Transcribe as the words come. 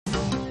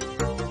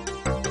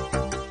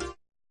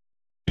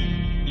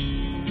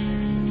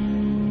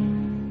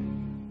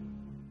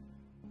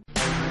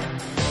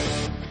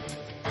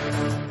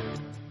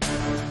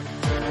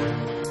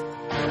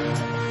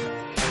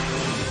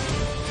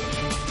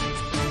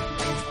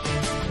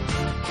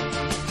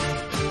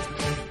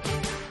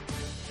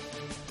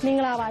မင်္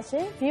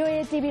ဂလာပါရှင် VOA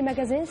TV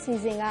မဂ္ဂဇင်းစီ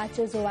စဉ်က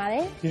ကြိုဆိုပါရ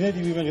စေဒီနေ့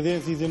TV မဂ္ဂဇင်း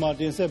အစီအစဉ်မှာ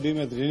တင်ဆက်ပေးမ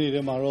ယ့်သတင်း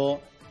တွေထဲမှာတော့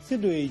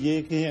စစ်တွေ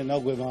ရေးခင်းရဲ့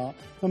နောက်ွယ်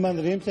မှာမှန်သ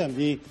တင်းဖြ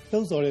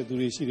န့်ပြီးလှုံ့ဆော်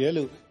တဲ့သူတွေရှိတယ်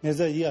လို့နေ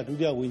ဆက်ရေး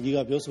ကဒုတိယဝန်ကြီးက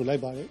ပြောဆိုလို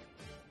က်ပါ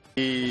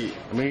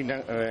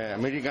တယ်ဒီအ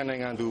မေရိကန်နို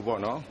င်ငံသူပေါ့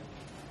နော်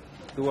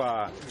သူ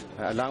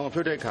ကအလောင်း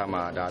ဖြုတ်တဲ့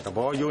အခါမှာဒါ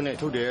သဘောရိုး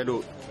နဲ့ထုတ်တယ်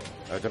လို့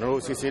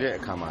ကျွန်တော်တို့စစ်ဆေးတဲ့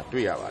အခါမှာ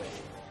တွေ့ရပါတယ်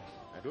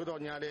တို့တော့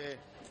ညာလေ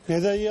နေ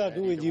ဆက်ရေး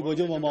ကဒုဝန်ကြီး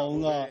ဗိုလ်ချုပ်မောင်မောင်ဦး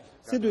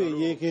ကစစ်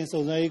တွေရေးခင်း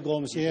စုံစမ်းရေး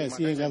ကော်မရှင်ရဲ့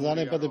စီ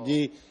ရင်ခံစာနဲ့ပတ်သက်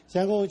ပြီး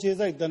ရန်ကုန်အ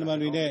ခြေစိုက်တန်တ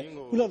မန်တွေ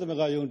နဲ့ကုလသမဂ္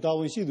ဂယုံတာ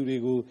ဝန်ရှိသူ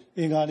တွေကို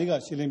အင်္ဂါနေ့က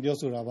ရှင်းလ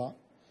င်းပြောဆိုတာပါ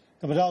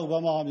သမ္မတအို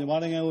ဘားမားဟာမြန်မာ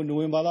နိုင်ငံကို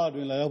နိုဝင်ဘာလအတွ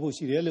င်းလာရောက်ဖို့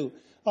ရှိတယ်လို့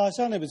အာ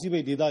ရှနဲ့ပစိဖိ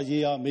တ်ဒေ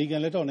သရေးရာအမေရိက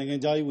န်လက်ထောက်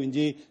နိုင်ငံသားရေးဝန်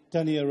ကြီး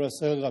ဒန်နီယယ်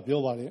ရက်ဆဲလ်ကပြော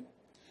ပါ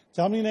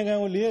တယ်ဂျာမနီနိုင်ငံ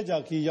ကို၄ရက်ကြာ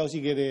ခရီးရောက်ရှိ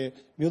ခဲ့တဲ့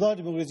မြို့သား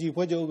ဒီမိုကရေစီ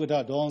ဖွဲ့ချုပ်ဥက္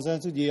ကဋ္ဌဒေါ်အောင်ဆ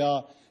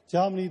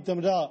န်းစုကြည်ဟာဂျာမနီသမ္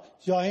မတယာ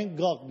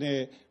ဟင်ဂေါ့နဲ့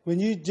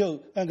ဝန်ကြီးချုပ်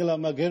အန်ဂလာ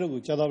မက်ကဲတို့ကို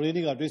ကြာသပတေး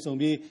နေ့ကတွေ့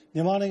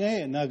ဆုံပြီးမြန်မာနိုင်ငံ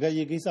ရဲ့အနာ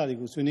ဂတ်ရေးကိစ္စတွေ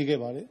ကိုဆွေးနွေးခဲ့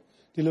ပါ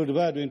တယ်ဒီလိုတစ်ပ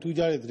တ်အတွင်း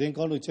ထူးခြားတဲ့သတ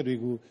င်းကောင်းတို့ချက်တွေ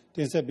ကိုတ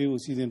င်ဆက်ပေး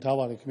ဖို့စီစဉ်ထား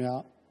ပါတယ်ခင်ဗျာ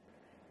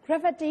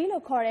Graffiti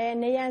လို့ခေါ်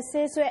တဲ့နေရန်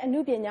ဆေးဆွဲအမှု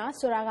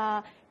ပညာဆိုတာ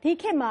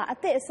ကဒီခေတ်မှာ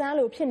အသစ်အဆ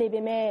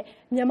န်းလို့ဖြစ်နေပေမဲ့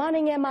မြန်မာ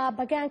နိုင်ငံမှာ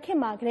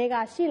ပကံခေတ်မှာကလေး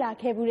ကရှိလာ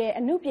ခဲ့မှု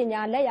တဲ့အမှုပ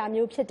ညာ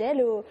လက်ရာမျိုးဖြစ်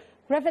တယ်လို့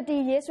Graffiti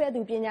ရေးဆွဲသူ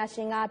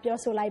ပညာရှင်ကပြော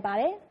ဆိုလိုက်ပါ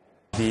တယ်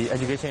The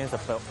education is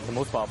the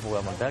most powerful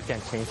one that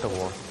can change the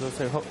world.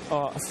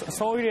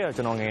 Sorry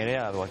ကျွန်တော်ငယ်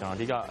တဲ့ကတော့ကျွန်တော်အ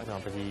ဓိကကျွန်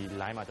တော်ဒီ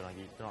line မှာကျွန်တော်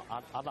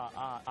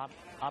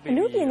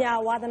အမှု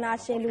ပညာဝါသနာ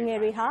ရှင်လူ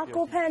ငယ်တွေဟာ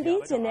ကိုဖန်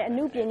တီးကျင်တဲ့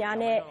အမှု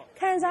ပညာနဲ့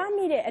ခံ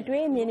စားမိတဲ့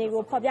အတွေ့အမြင်တွေကို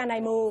ဖော်ပြ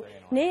နိုင်မှု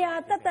နေ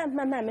ရာတက်တက်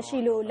မှတ်မှတ်မရှိ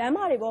လို့လမ်း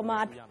မတွေပေါ်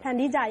မှာဖန်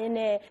တီးကြရ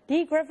င်းနဲ့ဒီ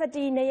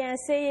graffiti နေ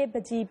ရန်ဆေးရေးပ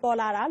ကြီးပေါ်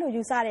လာတာလို့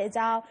ယူဆတဲ့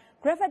အကြောင်း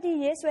graffiti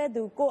ရေးဆွဲ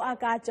သူ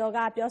ကိုအာကာကျော်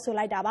ကပြောဆို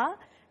လိုက်တာပါ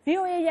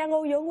VOA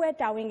ရန်ကုန်ရုံးခွဲ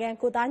တာ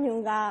ဝန်ခံကို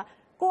သားညွန့်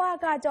ကကိုအာ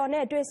ကာ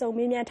ကျော်နဲ့တွေ့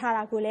ဆုံမေးမြန်းထား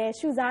တာကိုလ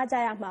ည်းရှု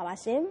စားကြရ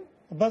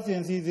မှာပါရှင်အပတ်စ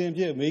ဉ်စီ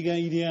စဉ်ဖြစ်အမေရိကန်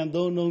EDM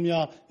သုံးနှုန်း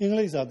များအင်္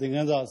ဂလိပ်စာသင်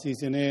ခန်းစာအစီအ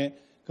စဉ်နဲ့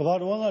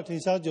ကမ္ဘာတော်က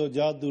ထင်ရှားကျော်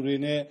ကြားသူ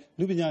တွေနဲ့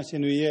လူ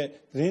ပညာရှင်တွေ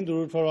ရဲ့သတင်း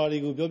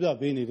ဒိုထော်ရာတွေ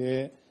ကိုပြောပြပေးနေ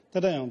တဲ့တ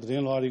က်တက်အောင်သတ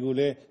င်းလွှာတွေ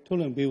ကိုလ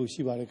ည်းထုတ်လွှင့်ပေးဖို့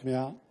ရှိပါတယ်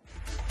ခင်ဗျာ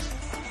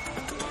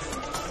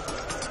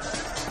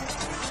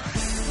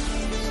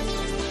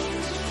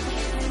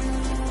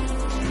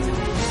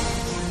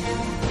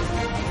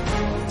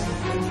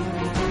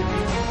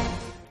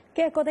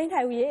ကိုသိန်း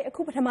ထိုင်ဦးရေအ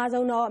ခုပထ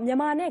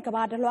မဆုံးတော့မြန်မာနဲ့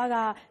ကမ္ဘာတလွှားက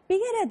ပြီး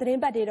ခဲ့တဲ့သတ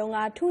င်းပတ်တွေတုန်း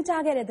ကထူး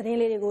ခြားခဲ့တဲ့သတ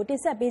င်းလေးတွေကို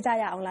တင်ဆက်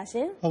ပေးကြရအောင်လားရှ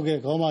င်ဟုတ်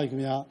ကဲ့ခေါင်းပါပြီ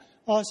ခင်ဗျာ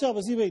အာရှ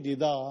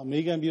ပစိဖိတ်ဒေသ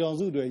အမေရိကန်ပြည်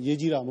ထောင်စုအတွက်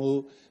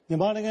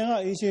ရေးကြီးတာမို့မြန်မာနိုင်ငံ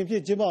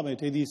ကအေရှန်ဖြစ်ကျင်းပမယ်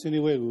ထိပ်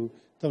သီးဆွေးနွေးပွဲ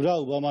ကိုသမ္မတ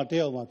အိုဘားမားတက်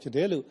ရောက်မှာဖြစ်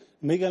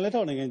တယ်လို့အမေရိကန်လက်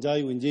ထောက်နိုင်ငံ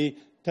သားရေး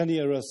ဝန်ကြီးဒန်နီ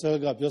ယယ်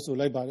ရက်ဆဲလ်ကပြော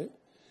ဆိုလိုက်ပါ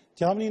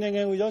တယ်ဂျာမနီနိုင်ငံ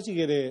ကိုရောက်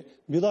ရှိခဲ့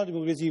တဲ့မြို့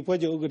သားဒီမို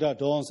ကရေစီဖွဲ့ချုပ်ဥက္ကဋ္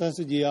ဌဒေါ်အောင်ဆန်း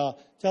စုကြည်ဟာ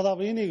ကြာသ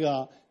ပတေးနေ့က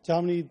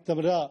ဂျာမနီသမ္မ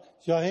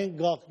တယာဟင်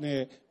ဂေါ့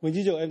နဲ့ဝန်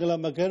ကြီးချုပ်အန်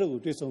ဂလာမက်ကဲတို့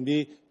ကိုတွေ့ဆုံ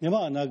ပြီးမြန်မာ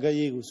အနာဂတ်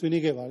ရေးကိုဆွေး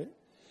နွေးခဲ့ပါတယ်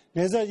။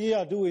နေဆက်ရေး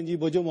ရဒုဝန်ကြီး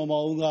ဗိုလ်ချုပ်မောင်မော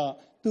င်ဦး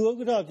ကသူဥက္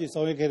ကဋ္ဌ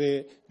အဖြစ်ဆောင်ရွက်ခဲ့တဲ့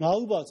9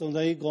ဦးပါစုံစ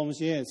မ်းရေးကော်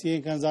မရှင်ရဲ့စီ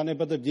ရင်ခံစာနဲ့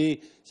ပတ်သက်ပြီး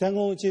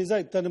ရန်ကုန်အခြေစို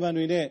က်တန်တ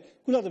မန်တွေ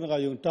နဲ့ကုလသမဂ္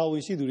ဂယုံတာ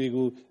ဝန်ရှိသူ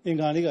တွေကိုအင်္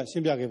ဂါနေ့ကရှ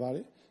င်းပြခဲ့ပါ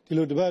တယ်။ဒီ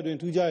လိုတစ်ပတ်အတွ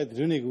င်းထူးခြားတဲ့သ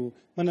တင်းတွေကို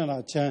မနန္ဒာ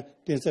ချ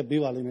မ်းတင်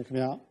ဆက်ပေးပါလိမ့်မယ်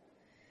ခင်ဗျာ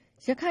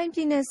။ရခိုင်ပြ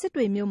ည်နယ်စစ်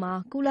တွေမြို့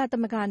မှာကုလသမ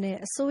ဂ္ဂနဲ့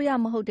အစိုးရ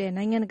မဟုတ်တဲ့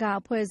နိုင်ငံတကာ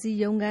အဖွဲ့အစည်း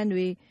ရုံးခန်း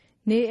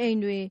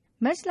တွေနေအိမ်တွေ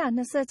မတ်လ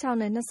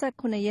26နဲ့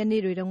29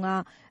ရက်နေ့တွေတုန်း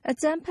ကအ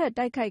ကြမ်းဖက်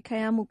တိုက်ခိုက်ခံ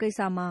ရမှုကိစ္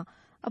စမှာ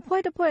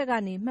အဖွဲ့တစ်ဖွဲ့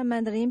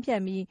ကနေမှန်သတင်းဖြ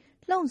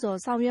န့်ပြီးလှုံ့ဆော်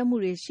ဆောင်ရွက်မှု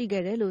တွေရှိ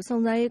ခဲ့တယ်လို့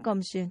စုံစမ်းရေးကော်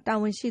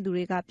မရှင်တာဝန်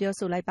ရှိသူတွေ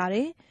ကပြောဆိုလိုက်ပါတ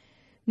ယ်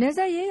။နယ်စ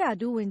ပ်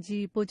ရေးရာဒုဝန်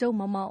ကြီးဗိုလ်ချုပ်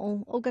မောင်မောင်ဦး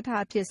ဥက္ကဋ္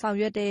ဌအဖြစ်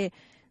ဆောင်ရွက်တဲ့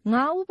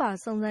9ဦးပါ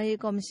စုံစမ်းရေး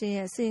ကော်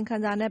မရှင်ရဲ့အစီရင်ခံ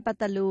စာနဲ့ပတ်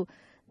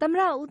သက်လို့သမ္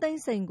မတဦးသိ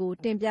န်းစိန်ကို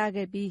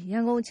တင်ပြခဲ့ပြီး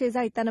ရန်ကုန်အ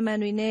ခြေစိုက်တန်တ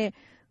မန်တွေ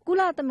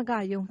နဲ့ကုလသမဂ္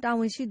ဂယုံတာ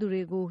ဝန်ရှိသူ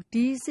တွေကို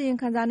ဒီအစီရင်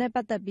ခံစာနဲ့ပ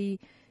တ်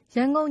သက်ပြီးရ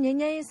န်ကုန်ငြိမ်း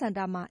ချမ်းရေး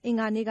စင်တာမှာအင်္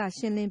ဂါနေ့က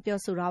ရှင်းလ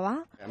င်းပြောဆိုတာပါ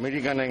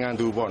အမေရိကန်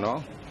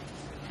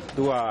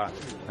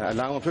နိုင်ငံသူပေါ့နော်သူက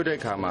အလောင်းဖြုတ်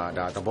တဲ့အခါ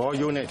မှာဒါသ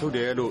ဘောရိုးနဲ့ထုတ်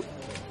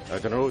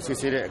တယ်လို့ကျွန်တော်တို့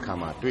စစ်ဆေးတဲ့အခါ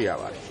မှာတွေ့ရ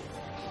ပါ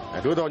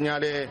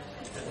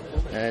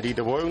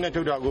တယ်တို့တော့ညာလေဒီသဘောရိုးနဲ့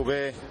ထုတ်တာ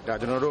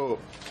ကိုပဲဒါကျွန်တော်တို့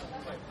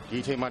ဒီ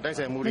အချိန်မှာတိုက်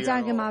ဆိုင်မှုတွေမကြ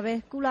ခင်မှာပဲ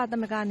ကုလသ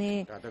မဂ္ဂနဲ့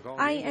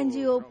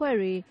INGO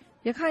အဖွဲ့တွေ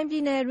ရခိုင်ပြ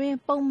ည်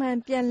နယ်တွင်ပုံမှန်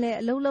ပြန်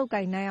လည်အလုပ်လုပ်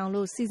ကိုင်နိုင်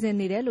အောင်လို့စီစဉ်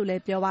နေတယ်လို့လ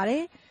ည်းပြောပါတ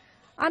ယ်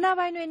အာဏာ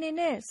ပိုင်တွေ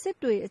အနေနဲ့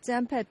စစ်တွေ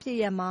အကြမ်း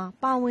ဖက်ဖြစ်ရ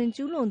မှာပါဝင်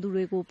ကျူးလွန်သူ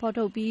တွေကိုဖော်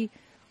ထုတ်ပြီး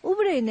ဥပ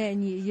ဒေနဲ့အ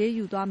ညီအရေး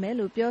ယူသွား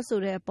မယ်လို့ပြောဆို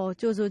တဲ့အပေါ်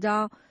ကြို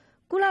ဆိုကြောင်း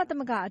ကုလသ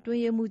မဂ္ဂအတွင်း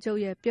ရေးမှူးချုပ်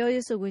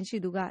ရဲ့ပြောရေးဆိုခွင့်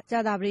ရှိသူက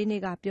ကြာသပတေး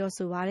နေ့ကပြော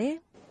ဆိုပါတယ်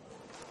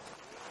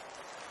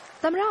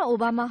သမ္မတအို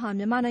ဘားမားဟာ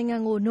မြန်မာ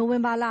နိုင်ငံကိုနိုဝ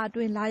င်ဘာလအ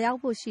တွင်းလာရောက်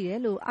ဖို့ရှိတယ်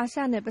လို့အာရှ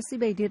နဲ့ပစိ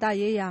ဖိတ်ဒေ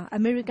သရေးရာ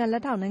အမေရိကန်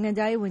လက်ထောက်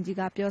နိုင်ငံသားရေးဝန်ကြီး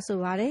ကပြောဆို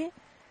ပါ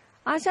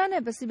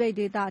တယ်အာရှနဲ့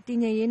ပစိဖိတ်ဒေသ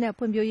တည်ငြိမ်ရေးနဲ့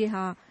ဖွံ့ဖြိုးရေး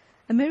ဟာ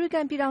အမေရိက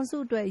န်ပြည်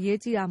ထောင်စုအတွက်အရေး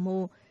ကြီးတာ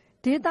မို့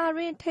ဒေ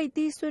သတွင်းထိပ်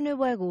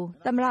သီးဆွေးနွေးပွဲ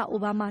ကိုသမ္မတ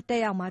အိုဘားမားတက်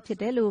ရောက်မှာဖြစ်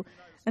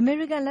တယ်လို့အမေ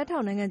ရိကန်လက်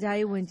ထောက်နိုင်ငံ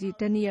သားရေး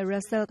ဝန်ကြီးဒန်နီယယ်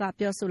ရက်ဆဲလ်က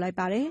ပြောဆိုလိုက်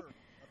ပါတယ်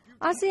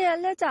။အာဆီယံ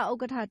အလှည့်ကျ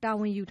ဥက္ကဋ္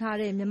ဌတာဝန်ယူ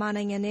ထားတဲ့မြန်မာ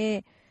နိုင်ငံနဲ့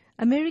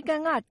အမေရိက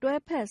န်ကတွဲ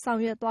ဖက်ဆောင်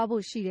ရွက်သွားဖို့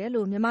ရှိတယ်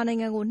လို့မြန်မာ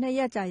နိုင်ငံကို2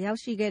ရက်ကြာ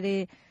ရောက်ရှိ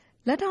ခဲ့တဲ့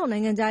လက်ထောက်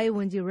နိုင်ငံသားရေးဝ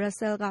န်ကြီး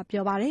ရက်ဆဲလ်က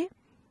ပြောပါတယ်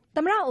။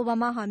သမ္မတအို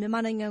ဘားမားဟာမြန်မာ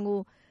နိုင်ငံကို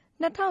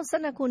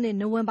2012ခုနှစ်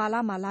နိုဝင်ဘာ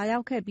လမှာလာ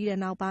ရောက်ခဲ့ပြီး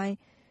တဲ့နောက်ပိုင်း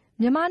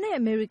မြန်မာ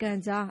နဲ့အမေရိ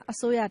ကန်ကြားအ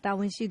စိုး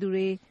ရတာဝန်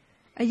ရှိသူတွေ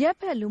အရက်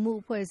ဖက်လူမှု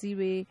အဖွဲ့အစည်း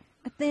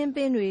တွေအသင်း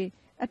ပင်း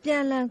တွေအပြန်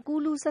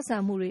အလှန်ကူးလူးဆက်ဆံ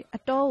မှုတွေ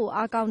အတော်ကို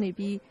အားကော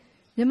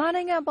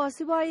င်းနေပြီးမြန်မာနိုင်ငံပေါ်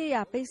စီးပွားရေး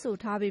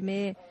ရပိတ်ဆို့ထားပေ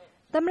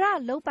မဲ့သမရ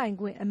လုတ်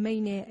ပိုင်ခွင့်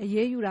အမိန့်နဲ့အ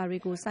ရေးယူတာတွေ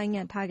ကိုဆို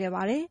င်းငံ့ထားခဲ့ပါ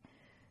တယ်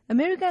။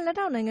အမေရိကန်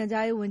လက်ထောက်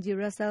နိုင်ငံသားရေးဝန်ကြီး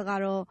ရက်ဆဲက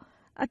တော့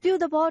အပြု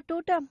သဘော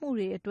တိုးတက်မှု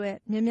တွေအတွက်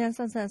မြန်မြန်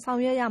ဆန်ဆန်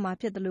ဆောင်ရွက်ရ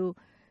မှာဖြစ်တယ်လို့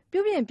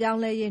ပြုပြင်ပြောင်း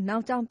လဲရေးနော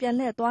က်ကျော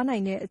င်းပြန်လှည့်သွား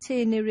နိုင်တဲ့အခြေ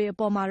အနေတွေ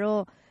အပေါ်မှာ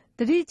တော့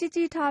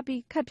သတိကြီးကြီးထားပြီး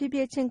ခက်ဖြည်းဖြ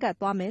ည်းချင်း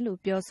ကပ်သွားမယ်လို့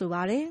ပြော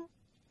ဆိုပါတယ်။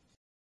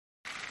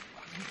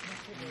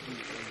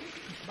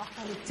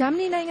ဂျာမ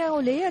နီ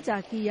နိုင်ငံကို4 ရက်ကြာ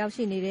ခီးရောက်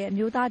ရှိနေတဲ့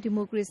အမျိုး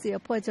သားဒီမို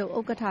ကရေစီအဖွဲ့ချုပ်ဥ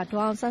က္ကဋ္ဌ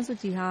ဒေါ်အောင်ဆ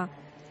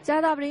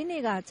န်းစုကြည်ဟာကြာသပ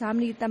တေးနေ့ကဂျာ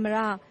မနီသမ္မတ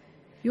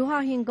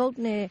ယိုဟာဟင်ဂုတ်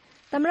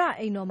နဲ့သမ္မတ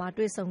အိမ်တော်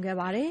မှာတွေ့ဆုံ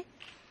ခဲ့ပါတယ်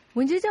။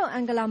ဝန်ကြီးချုပ်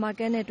အန်ဂလာမာ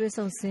ကဲ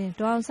နဲ့တွေ့ဆုံ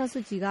စဉ်ဒေါ်အောင်ဆန်းစု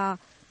ကြည်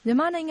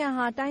ကမြန်မာနိုင်ငံဟာ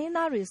တိုင်းရင်း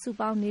သားတွေစု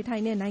ပေါင်းနေ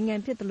ထိုင်တဲ့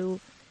နိုင်ငံဖြစ်တယ်လို့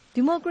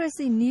ဒီမိုကရေ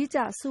စီနည်းကျ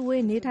စု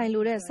ဝေးနေထိုင်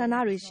လိုတဲ့ဆန္ဒ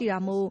တွေရှိတာ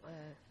မို့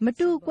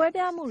မတူကွဲ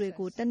ပြားမှုတွေ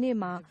ကိုတစ်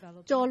နေ့မှာ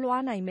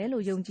ကျော်လွှားနိုင်မယ်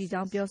လို့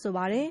ယုံကြည်ကြောင်းပြော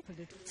ဆိုပါတယ်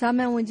။ဂျာမ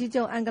န်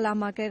ဝန်ကြီးချုပ်အန်ဂလာ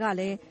မာကဲ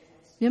ကလ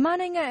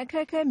ည်းမြန်မာနိုင်ငံအခ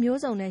က်အခဲမျိုး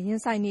စုံနဲ့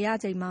ရင်ဆိုင်နေ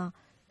ရချိန်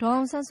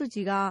မှာဒေါ်အောင်ဆန်းစုကြ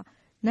ည်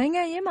ကနိုင်ငံ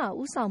ရေးမှာ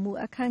ဥဆောင်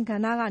မှုအခမ်း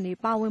ကဏ္ဍ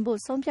ကနေပါဝင်ဖို့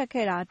ဆုံးဖြတ်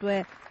ခဲ့တာအတွ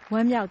က်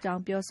ဝမ်းမြောက်ကြော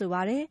င်းပြောဆိုပါ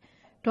တယ်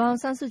။ဒေါ်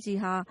အောင်ဆ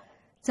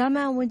န်းစုကြည်ဟာဂျာ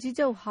မန်ဝန်ကြီး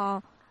ချုပ်ဟော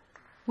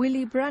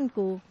င်းဝီလီဘရန့်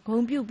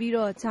ကိုဂုဏ်ပြုပြီး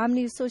တော့ဂျာမ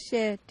နီ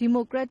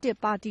ဆိုရှယ်ဒီမိုကရက်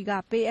တစ်ပါတီက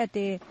ပေးအပ်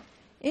တဲ့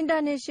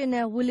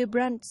International Willy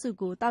Brandt ဆု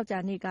ကိုတောက်ကြ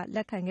နေ့က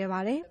လက်ခံခဲ့ပါ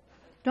တယ်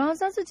။ဒေါ်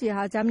အောင်ဆ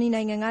န်းစုကြည်ဟာဂျာ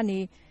မနီနိုင်ငံ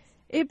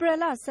ကနေဧ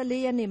ပြီလ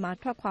14 ရက်နေ့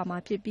မှာထွက်ခွာ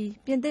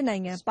မှာဖြစ်ပြီးပြင်သစ်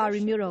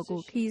နိုင်ငံပါရီမြို့တော်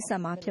ကိုခရီးဆ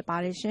က်မှာဖြစ်ပါတ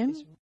ယ်ရှင်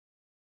။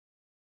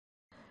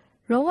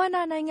ရဝမ်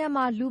ဒါ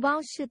နိုင်ငံမှာလူ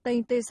ပေါင်း8 သိ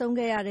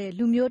န်းသေဆုံးခဲ့ရတဲ့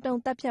လူ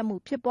မျိုးတုံးတပ်ဖြတ်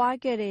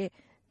မှုဖြစ်ပွားခဲ့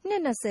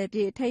တဲ့နှစ်20ပြ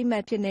ည့်အထိမ်းအမှ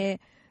တ်ဖြစ်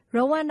တဲ့ရ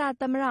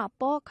ဝမ်ဒါသမ္မတ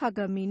ပေါခါဂ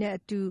မီနဲ့အ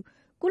တူ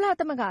ကု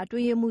လသမဂ္ဂ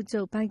အတွင်း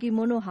ရေးမှူးချုပ်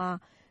ဘန်ကီမွန်းတို့ဟာ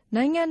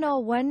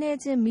နိုင်ငံတော်ဝမ်းန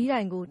ည်းခြင်း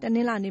မီးတိုင်ကိုတ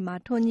နင်္လာနေ့မှာ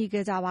ထွန်းညှိ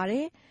ခဲ့ကြပါတ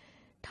ယ်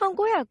။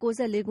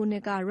1994 ခုနှ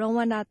စ်ကရ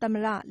ဝမ်ဒါသမ္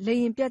မတလေ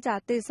ယာဉ်ပြတ်ကျ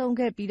သေဆုံး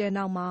ခဲ့ပြီးတဲ့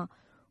နောက်မှာ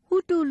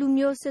ဟူတူလူ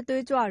မျိုးစစ်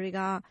သွေးကြွတွေ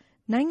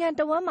ကနိုင်ငံ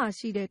တဝန်းမှာ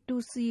ရှိတဲ့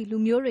တူစီလူ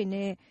မျိုးတွေ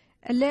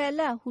နဲ့အလယ်အ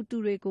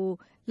လတ်ဟူတူတွေ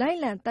ကိုလိုက်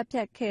လံ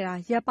တပ်ဖြတ်ခဲ့တာ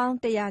ရပ်ပေါင်း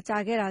100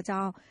ကြာခဲ့တာကြော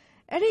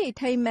င့်အဲ့ဒီ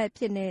အထိမ်း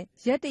အမှတ်ဖြစ်တဲ့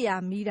ရက်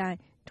100မီးတိုင်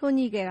ထွ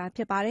န်းညှိ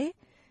ခဲ့တာဖြစ်ပါတယ်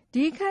။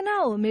ဒီ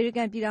ခန္ဓာကိုအမေရိက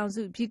န်ပြည်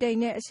ထောင်စုဗြိတိန်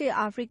နဲ့အရှေ့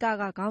အာဖရိက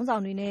ကခေါင်းဆော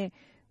င်တွေနဲ့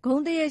ဂု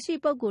ဏ်သရေရှိ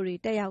ပုဂ္ဂိုလ်တွေ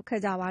တက်ရောက်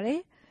ခဲ့ကြပါတယ်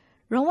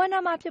။ရဝမ်ဒါ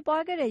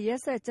မှာဖြစ်ပွားခဲ့တဲ့ရက်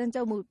စက်ကြမ်း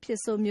ကြုတ်မှုဖြစ်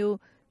ဆိုမျိုး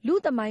လူ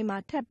သမိုင်းမှာ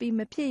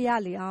ထပ်ပြီးမဖြစ်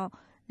ရလေအောင်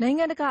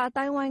နိုင်ငံတကာ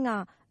အတိုင်းဝိုင်းက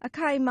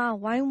အခိုင်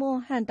အမာဝိုင်းဝ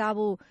န်းဟန့်တား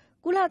ဖို့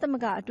ကုလသ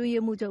မဂ္ဂအတွင်း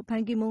ရေးမှူးချုပ်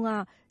ဘန်ကီမွန်း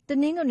ကတ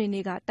နင်္ဂနွေ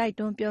နေ့က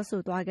တိုက်တွန်းပြော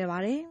ဆိုသွားခဲ့ပါ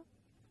တယ်။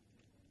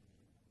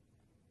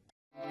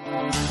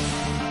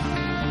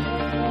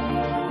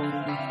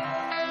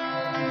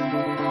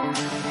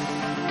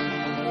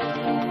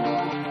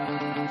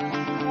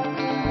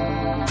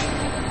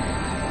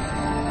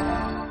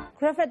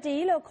 Graffiti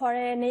လို့ခေါ်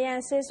တဲ့နေရ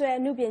န်ဆေးဆွဲ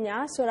အမှု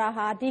ပညာဆိုတာဟာ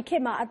ဒီခေ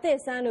တ်မှာအ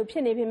သစ်ဆ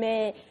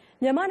န်းလို့ဖြစ်နေပေမဲ့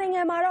မြန်မာ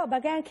နိုင်ငံမှာတော့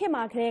ဗကန်ခေတ်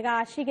မှာကလေးက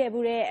ရှိခဲ့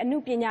မှုတဲ့အမှု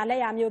ပညာလက်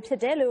ရာ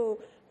မျိုးဖြစ်တယ်လို့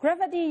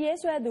Graffiti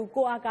ရေးဆွဲသူ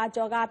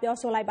ကိုအာကာကျော်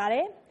ကပြောဆိုလိုက်ပါတ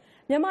ယ်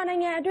။မြန်မာ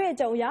နိုင်ငံအတွေ့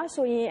အကြုံအ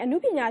ရဆိုရင်အ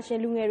မှုပညာရှင်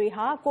လူငယ်တွေ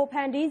ဟာကိုဖ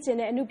န်တီးခြင်း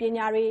တဲ့အမှုပ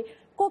ညာ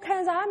တွေကို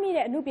ခံ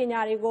စားမိတဲ့အမှု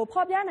ပညာတွေ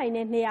ကိုဖော်ပြနိုင်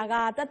တဲ့နေရာက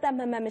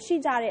တတ်မှတ်မ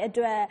ရှိကြတဲ့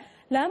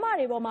အတွက်လမ်းမ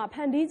တွေပေါ်မှာ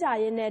ဖန်တီးကြ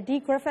ရင်းနဲ့ဒီ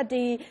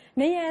graffiti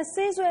နေ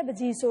ရန်ဆေးဆွဲပ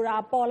ကြီး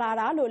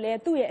ဆိုတာပေါ်လာတာလို့လ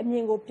ည်းသူ့ရဲ့အမြ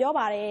င်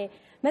ကိုပြောပါတယ်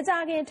။မကြာ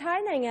ခင်ထို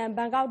င်းနိုင်ငံ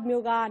ဘန်ကောက်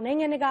မြို့က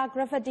နိုင်ငံတကာ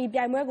graffiti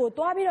ပြိုင်ပွဲကို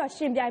တွားပြီးတော့ရှ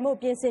င်ပြိုင်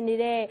မှုပြင်ဆင်နေ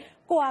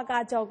တဲ့ကိုအာကာ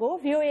ကျော်ကို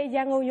VOA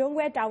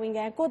ရန်ကုန်ရုံးခွဲတာ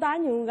ဝန်ခံကို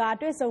သားညွန့်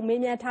ကတွေ့ဆုံ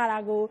မေးမြန်း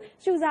ထားတာကို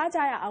ရှုစားကြ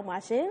ရအောင်ပါ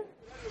ရှင်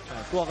။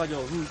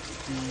ကိုအာကာကျော်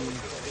အခုဒီ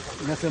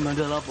Nelson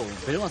Mandela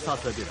ပုံဘယ်တော့မှ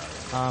စဆွဲပြတာ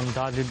လဲဒါ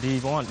ဒီ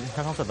ပုံက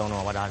2013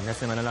တော့ပါဒါ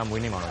Nelson Mandela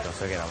မွေးနေ့မှာတော့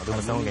ကျွန်တော်ဆွဲ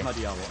ခဲ့တာပါသူမဆုံး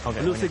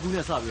ခင်ဟုတ်ကဲ့ဘယ်လိုစိတ်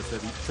ကူးနဲ့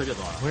စပြီးဆွဲပြ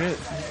သွား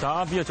တာ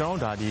ဒါပြီးတော့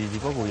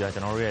ကျွန်တော်တို့ဒါဒီပုံကိုကြီးက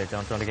ကျွန်တော်တို့ရဲ့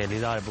ကျွန်တော်တ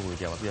ကယ်လေးစားတဲ့ပုံကို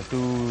ကြီးပါပြီးတော့သူ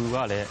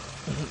ကလ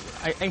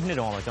ည်းအဲ့နှစ်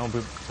တော့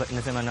ကျွန်တော်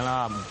Nelson Mandela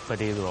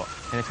birthday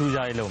ဆိုတော့နည်းထူး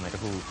ခြားရေးလုပ်မယ်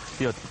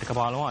တခုပြီးတော့က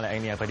ဘာလုံးကလည်းအဲ့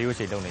နေရာ birthday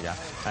ကိုချိန်လုပ်နေကြ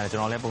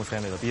ကျွန်တော်လည်းပုံ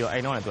ဆွဲမယ်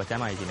ဆိုပြီးတော့အဲ့တော့လည်းသူ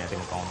ကကျမ်းမာရေးရှင်နေတယ်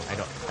မကောင်းဘူး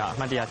အဲ့တော့ဒါအ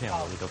မှတ်တရဖြစ်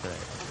အောင်လို့လုပ်ခဲ့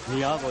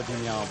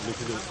တယ်နေရာတော့ဒီနေရာဘယ်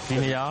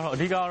လိုဖြစ်လို့ဒီနေရာကတော့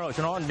အဓိကတော့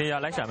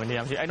ကျွန်တော်နေရာလိုက်ရှာမယ်နေ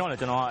ရာမရှိအဲ့တော့လ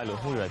ည်းကျွန်တော်ကအဲ့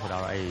လိုမှုရွယ်ဖြစ်တာ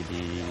တော့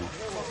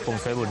အဲ့ဒီပုံ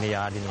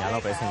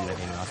ဆွဲဖို့နေရာဒီနေရာတော့ပဲဆင်ပြီး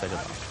တဲ့နေရာဆွဲကြ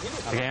တော့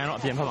တကယ်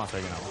ကတော့အပြင်ဘက်မှာ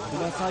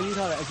ဆွဲနေတာပေါ့ဒီမှာစာ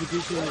ရေးထားတဲ့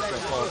education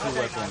for full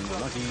weapon ပေါ့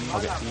နော်ဒီဟု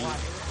တ်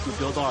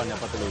ကဲ့ဒီသူပြောသွားတာနဲ့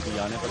ပတ်သက်လို့ဒီ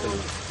ဟာနဲ့ပတ်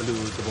သက်လို့ဘယ်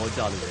လိုသ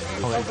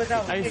ဘောကျလို့လဲဟုတ်ကဲ့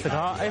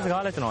အဲ့စ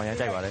ကားလည်းကျွန်တော်အရင်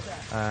ကြိုက်ပါ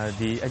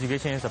တယ်ဒီ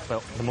education is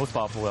the most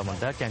powerful weapon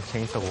that can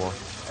change the world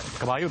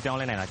ကဘာကြီးပြောင်း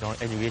လဲနိုင်တာကျွန်တော်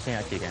education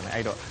အခြေခံ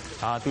တယ်အဲ့တော့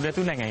သူလည်း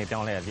သူ့နိုင်ငံကြီးပြော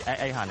င်းလဲတယ်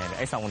အဲ့ဟာနဲ့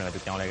အဲ့ဆောင်ဝင်တယ်သူ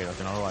ပြောင်းလဲခဲ့တော့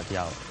ကျွန်တော်တို့က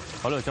တရား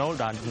ဘာလို့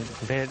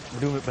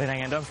ကျွန်တော်တို့ဒါဘယ်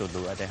နိုင်ငံတော့ဆို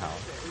လို့အဲ့တဲ့ဟာ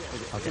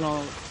ဟုတ်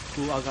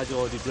ကျွန်တော်ကိုအာကာ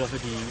ကျော်ဒီ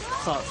graffiti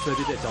စဆွဲ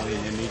ပြတဲ့အကြော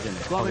င်းလေးနဲ့မေးချင်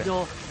တယ်ကိုအာကာ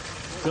ကျော်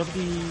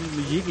graffiti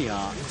မရေးခင်က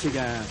အခြေခံ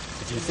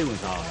ပကြီးစိတ်ဝင်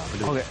စားတာဘယ်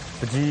လိုဟုတ်ကဲ့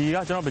ပကြီးက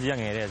ကျွန်တော်ပကြီး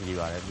ကငယ်တဲ့ပကြီး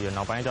ပါ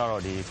တယ်ပြီးတော့နောက်ပိုင်းကျတော့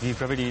ဒီ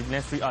graffiti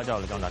နဲ့ street art ကြော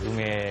င့်လည်းကျွန်တော်ဒါလူ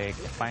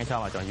ငယ်ပို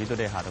င်းခြားမှာကျွန်တော်ရေးသွတ်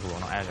တဲ့ဟာတခုပေါ့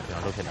နော်အဲ့ဒါကျွန်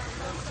တော်လုပ်ဖြစ်တာ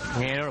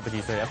ငယ်တော့ပ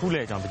ကြီးဆွဲအခု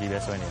လည်းကျွန်တော်ပကြီးပဲ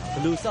ဆွဲနေတာဘ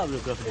ယ်လိုစပြီး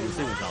graffiti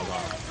စိတ်ဝင်စားပါ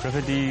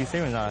graffiti စိ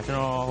တ်ဝင်စားတာ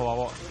ကျွန်တော်ဟိုပါ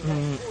ပေါ့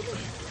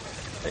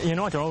အရင်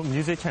တော့ကျွန်တော်တို့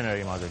music channel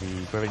တွေမှာဆိုဒီ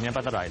gravity နဲ့ပ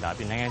တ်သက်တာတွေလာ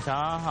ပြီး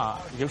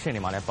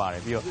နိုင်ငံခြားဟာရုပ်ရှင်တွေမှာလည်းပါတ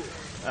ယ်ပြီးတော့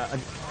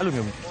အဲ့လို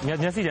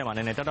မျိုးမျက်စိထဲမှာ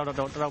နည်းနည်း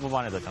တောက်ပ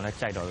ပနဲ့ဆိုကျွန်တော်လည်း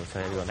ကြိုက်တော့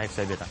ဆွဲပြီးတော့ live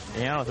ဆွဲပြတာအ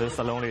ရင်ကတော့ဆိုစ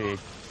လုံး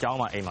လေးကျောင်း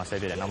မှာအိမ်မှာ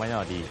ဆွဲပြတယ်နောက်ပို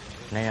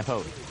င်းကျတော့ဒီနိုင်ငံ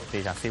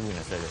ဖက်ဒေတာဆေး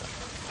မှုနဲ့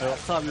ဆွဲပြတာအဲ့တော့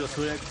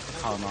စပြီးတော့ဆွဲ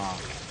တဲ့အခါ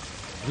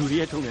မှာလူတွေ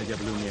ရဲ့ထုံနေကြ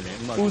ဘယ်လိုမြင်လဲ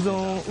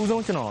ဦး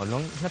ဆုံးကျွန်တော်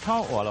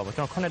2000ဟိုလောက်ပေါ့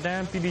ကျွန်တော်9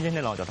တန်းပြီးချ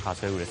င်းနှစ်လောက်ကျွန်တော်တစ်ခါ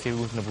ဆွဲဘူးလေ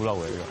ဆေးဘူးနှစ်ဘူးလောက်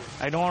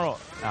ဝယ်ပြီးတော့အဲ့တုန်းကတော့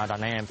ဒါ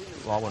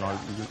နိုင်ငံဟောပေါ့နော်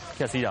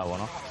ဖြက်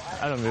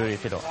စီးတာပေါ့နော်အဲ့လိုမျိုး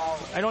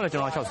တွေဖြစ်တော့အဲ့တော့လည်း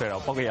ကျွန်တော်6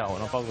ဆွဲတော့ပောက်ကြရအောင်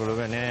နော်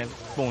ပောက်လို့ပဲန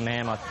ည်းပုံနေ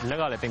မှာလ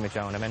က်ကလည်းတိတ်မ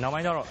ကြောင်ဒါပေမဲ့နောက်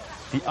ပိုင်းကျတော့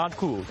ဒီ art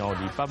ခုကိုကျွန်တော်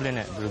ဒီ public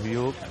နဲ့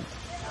review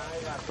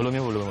ဘယ်လို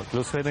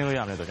မျိုးဆွဲသိမ်းလို့ရ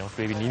မလဲဆိုတော့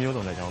ကျွန်တော်ဆွဲပြီးနီးမျိုး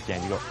စုံနဲ့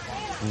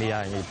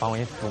ကျွန်တော်ပြန်ပြီးတော့နေရာပေါ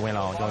င်းဝင်လာ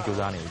အောင်ကျွန်တော်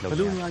စူးစမ်းနေလို့ဘယ်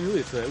လိုနေရာမျိုး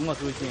တွေဆွဲဥပမာ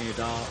ဆိုလို့ရှိ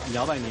ရင်ဒါအ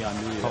များ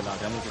ပိုင်နေရာမျိုးတွေလား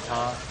ဒါမှမဟုတ်တ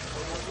ခြား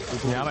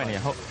အများပိုင်နေ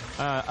ရာဟုတ်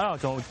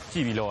အဲ့တော့ကျွန်တော်ကြ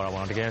ည့်ပြီးလောက်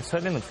ရတာပေါ့နော်တကယ်ဆွဲ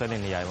သိ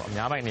မ်းနေရာပေါ့အ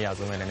များ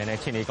ပိုင်နေရာဆိုရင်လည်းနည်းန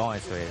ည်းချင်းနေကောင်း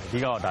ရဆွဲ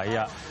အဓိကတော့ဒါကြီး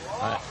က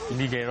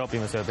legal တော့ပြ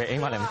င်မဆွဲပဲအိ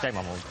မ်မှာလည်းမကြိုက်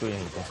မှာမဟုတ်တွေ့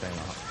ရင်ပုံ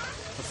ဆွဲမှာဟုတ်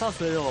အစ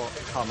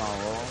ဆွဲတော့ခါမှာ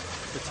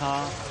ရောတ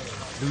ခြား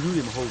လူ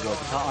တွေမဟုတ်တော့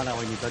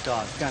တခြားအာဏာပိုင်တွေဘက်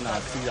ကကန်တာ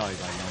စီးတာတွေ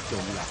ပါ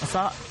ရင်ကြုံပြီ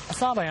လားအ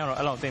စပိုင်းကတော့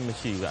အဲ့လောက်သိ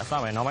မရှိဘူးအ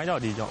စပိုင်းနောက်ပိုင်းကျတော့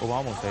ဒီကျွန်တော်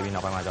over ပုံဆွဲပြီး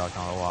နောက်ပိုင်းမှာကျတော့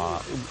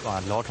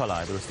ကျွန်တော်လောထွက်လာ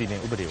တယ်သူစီတင်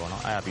ဥပဒေပေါ့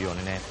နော်အဲ့ဒါပြီးတော့န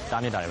ည်းန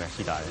ည်းတားမြစ်တာ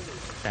တွေပဲရှိလာ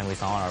တယ်တန်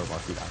ငွေဆောင်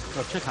ရတာတော့ရှိလာ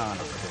တယ်ဖြတ်ခံရ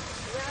တာ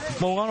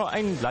ပုံကတော့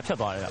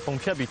အဲ့လာဖြတ်သွားတယ်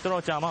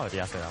ပုံဖြတ်ပြီးတော်တော်ကြာမှပဲ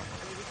တရား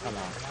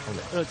ဆွဲတာဟုတ်လားဟုတ်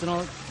တယ်အဲ့တော့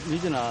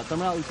ကျွန်တော်ညီကျင်တာသမ္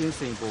မတဦးသိ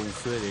န်းစိန်ပုံ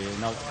ဆွဲတယ်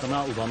နောက်သမ္မတ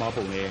အိုဘား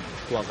မားပုံ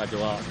နဲ့ကို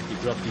ကကျော်ကဒီ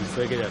graffiti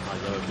ဆွဲခဲ့တဲ့အခါ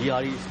ကျတော့ဒီဟာ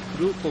ကြီး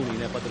သူတို့ပုံတွေ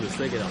နဲ့ပတ်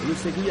သက်လို့ဆွဲခဲ့တာဘယ်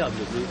လိုစိတ်ကြီးရ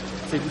ပြီးလို့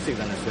စိတ်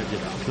ကူးစိတ်ကနဲ့ဆွဲပြ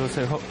တာဘယ်လို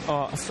စိတ်ဟုတ်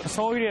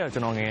အစောကြီးတွေက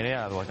ကျွန်တော်ငယ်တဲ့ရ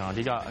တော့ကျွန်တော်အ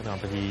ဓိကကျွန်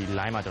တော်ဒီ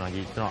line မှာကျွန်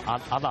တော်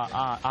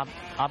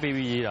အားပေး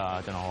ပြီး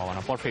ရေးတာကျွန်တော်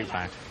ဟောပါတော့ portrait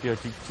ပိုင်းပြီးတော့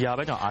ဒီဟာပဲ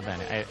ကျွန်တော်အား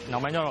တန်တယ်အဲ့နော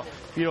က်ပိုင်းကျတော့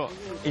ပြီးတော့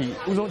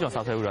ဥဆုံးကျွန်တော်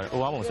စာဆွဲပြီးတော့အို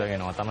ဘားပုံဆွဲခဲ့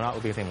တော့သမ္မ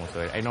တဦးသိန်းစိန်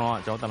ပုံဆွဲတယ်အဲ့တော့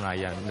ကျွန်တော်သမ္မတ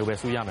ကြီးကနို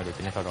ဘယ်ဆုရ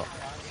မယ်လို့ဒီနေ့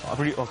ဆောက်တော့အ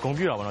ခုဒီ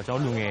ဂုံပြူတာပေါ့နော်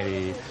ကျွန်တော်လူငယ်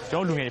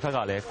တွေဘက်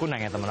ကလည်းကိုယ်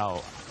နိုင်ငံသမ္မတ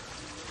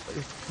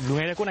ကိုလူင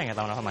ယ်တွေကိုယ်နိုင်ငံသ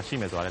မ္မတဘက်မှာ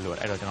ရှိမယ်ဆိုတာလ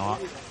ည်းလို့အဲ့တော့ကျွန်တော်က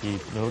ဒီ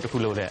မျိုးတစ်ခု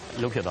လုပ်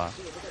ဖြစ်သွား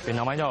ပြီး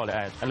နောက်ပိုင်းကျတော့လ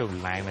ည်းအဲ့လို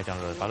line ပဲ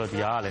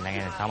ကျွန်တော်တို့ဘာလို့ဒီဟာကလည်း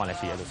နိုင်ငံသားမှလည်း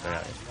ရှိရလို့ဆွဲရ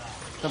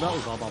တယ်သမ္မတ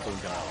အိုဘားမားပုံ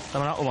ကြတာ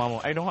သမ္မတအို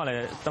ဘားမားအဲ့တုန်းကလ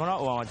ည်းသမ္မတ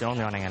အိုဘားမားကျွန်တော်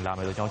မြန်မာနိုင်ငံလာမ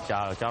ယ်လို့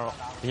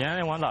ကျွန်တော်ကြားတော့ရ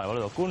န်ဝမ်းသာ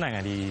တယ်ဘာလို့လဲဆိုကိုယ်နိုင်ငံ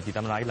ဒီ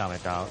သမ္မတကြီးလာမယ်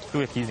ဒါ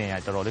သူ့ရဲ့ကြီးစဉ်က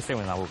တော်တော်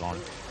လေးစိတ်ဝင်စားဖို့ကောင်းတ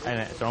ယ်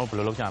အဲ့နဲ့ကျွန်တော်တို့ဘယ်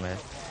လိုလုပ်ကြမလဲ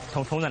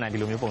ထုံးစံတိုင်းဒီ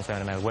လိုမျိုး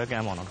ပုံစံနဲ့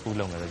welcome ပေါ့နော်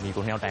တစ်ခုလုပ်မယ်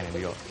ဆိုညီကိုနှစ်ယောက်တိုင်နေ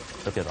ပြီးတော့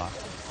လုပ်ဖြစ်သွား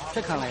ဖြ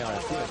တ်ခံလိုက်ရ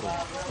တယ်သူ့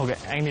အကုန်ဟုတ်ကဲ့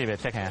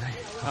အဲ့ဒီပဲဖြတ်ခံရ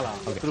တယ်ဟုတ်လား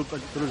ဟုတ်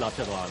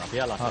ကဲ့သူတို့လာဖြတ်သွားတာဘ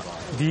ယ်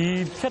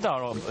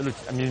ကလာဖြတ်သွားဒီဖြတ်တာတော့အဲ့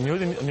လိုအ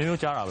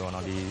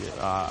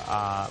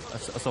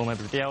မျိုးကြားတာပဲပေါ့နော်ဒီအစုံမဲ့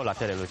တယောက်လာ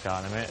ဖြတ်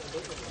တယ်လို့ကြားတယ်ဒါပေ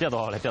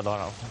မဲ့ပြတ်သွားတော့လ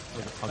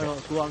ည်းပြတ်သွားတာဟုတ်ကဲ့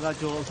ကိုက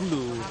ကျော်အခု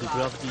လိုဒီ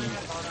graffiti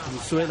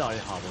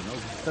ဆွဲလာတဲ့ဟာပေါ့နော်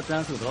တက်တ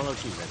န်းဆိုတော့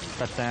လောက်ရှိ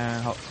တယ်တက်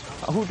တန်းဟုတ်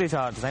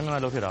အခုတေချာဒီဇိုင်း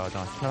မန်လုပ်ဖြစ်တာတော့ကျွ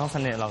န်တော်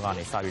2012လောက်က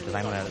နေစပြီးဒီဇို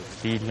င်းမန်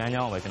ဒီလမ်း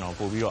ကြောင်းပဲကျွန်တော်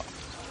ပို့ပြီးတော့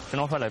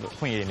ကျွန်တော်ဖက်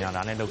လိုက်ဖွင့်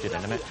ရည်များဒါနဲ့လုပ်ဖြစ်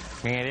တယ်ဒါပေမဲ့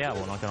ငယ်ငယ်လေးက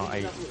ပေါ့နော်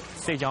ကျွန်တော်အဲ့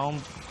စိတ်ကြော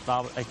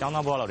င်းအဲ့ကျော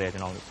င်းသားဘွားလောက်တယ်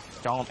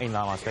ကျွန်တော်ကျောင်းအိမ်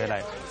သားမှာဆွဲလို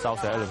က်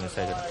စောက်ဆွဲအဲ့လို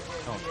မျိုးဆွဲကြ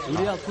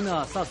တယ်ဟုတ်လူတွေကခုန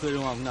စဆွဲ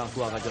တော့ခု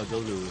နကို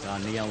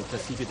ကကြောက်လို့ဒါနေအောင်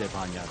ဖက်စီးဖြစ်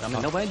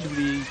တဲ့ဘာညာဒါပေမဲ့နောက်ပို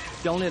င်းလူတွေ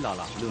ပြော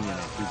င်းလဲလာဘယ်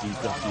လိုမြင်လဲဒီ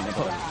graffiti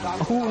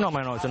နဲ့ပေါ့အခု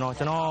နောက်ပိုင်းတော့ကျွန်တော်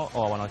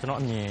ဟောပါတော့ကျွန်တော်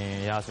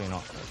အမြင်ရဆိုရင်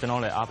တော့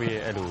ကျွန်တော်လည်းအား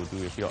ပေးအဲ့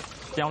လိုလူတွေ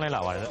ရှိတော့ပြောင်းလဲ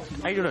လာပါ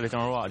တယ်အဲ့ဒီတော့လည်း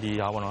ကျွန်တော်တို့ကဒီ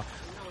ဟာပေါ့နော်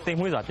တိမ်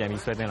မွေးစာပြန်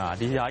ပြီးဆွဲတင်လာ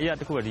ဒီဟာကြီး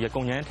ကတခု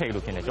ကဒီကုံချ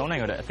မ်းထိတ်လို့ဖြစ်နေကျောင်း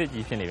နိုင်ငံက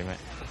အစ်စ်ကြီးဖြစ်နေပြီ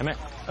မဲ့ဒါပေမဲ့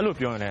အဲ့လို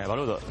ပြောရင်လ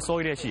ည်းဘာလို့ဆိုစိုး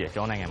ရတဲ့ရှိရ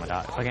ကျောင်းနိုင်ငံ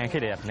မှာဒါပကံ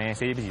ခစ်တဲ့နည်း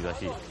ဆေးပစီ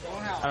ဆိုတာရှိ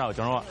အဲ့ဒါကို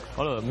ကျွန်တော်က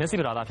ဘာလို့မျက်စိ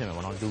ပဓာတ်ဖြစ်မှာ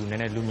ပေါ့နော်လူနည်း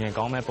နည်းလူမြင်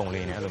ကောင်းမဲ့ပုံ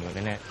လေးနဲ့အဲ့လိုမျိုးန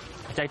ည်းန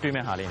ည်းအကြိုက်တွေး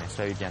မဲ့ဟာလေး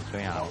နဲ့ဆွဲပြီးပြန်သွ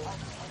င်းရ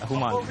အောင်အခု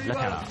မှ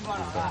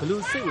လက်ခံလာဘ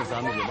လို့စိတ်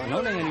ဝင်စားမှုလဲနော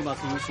က်နိုင်ငံတွေ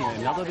မှာဆိုလို့ရှိရင်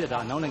အများသောပြဒါ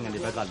နောက်နိုင်ငံ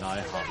တွေဘက်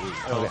ကလာတဲ့ဟာ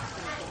ကိုဟုတ်ကဲ့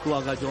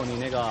ကိုကကျော်အနေ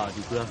နဲ့က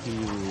ဒီ graffiti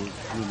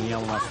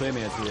ကိုဒီနေရာမှာဆွဲမ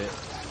ယ်ဆိုတဲ့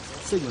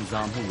စိတ်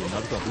ဝင်စားမှုတွေ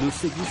နောက်တော့ဘလို့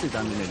စိတ်ကြီးစိတ်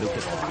သားနဲ့လုပ်ဖြ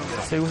စ်သွား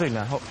တယ်စိတ်ကူးစိတ်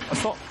နာဟုတ်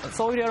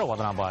အစောကြီးတော့ဝါ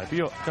သနာပါတယ်ပြီး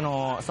တော့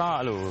ကျွန်တော်အ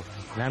စားအဲ့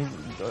လိုလ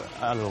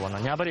မ်းအဲ့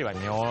လိုပေါ့နော်ညဘက်တွေပါ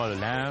မျော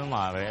လမ်း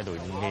မှာပဲအဲ့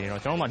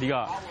လိုနေနေတော့ကျွန်တော်မှအဓိက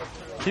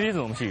ပြည်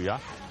စုံမရှိဘူး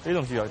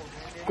ဗျာပြည်စုံမရှိတော့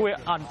ကိုယ့်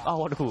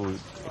ရဲ့အာဝတ်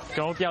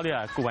တစ်ခုကျွန်တော်ပြောက်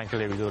ရကိုပိုင်က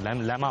လေးပြီးဆို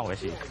လမ်း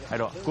မပဲရှိ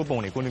အဲ့တော့ကို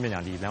ပုံတွေကိုနည်းပ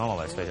ညာဒီလမ်းမမှာ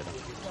ပဲ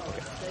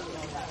ဆွဲကြတာဟုတ်ကဲ့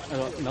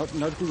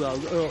အဲ့တော့နောက်တစ်ခုက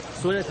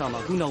ဆွဲတဲ့အခါမှာ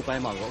ခုနောက်ပို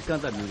င်းမှာအက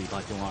န့်အသတ်မျိုး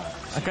တွေပါကျုံရ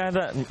တယ်အကန့်အသ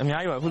တ်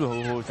အများကြီးပါအခု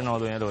ဆိုကျွန်တော်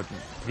ဆိုရင်လို့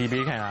ဒီ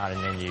ပေးခံရ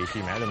တဲ့နေကြီးရှိ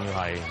မယ်အဲ့လိုမျိုးဟာ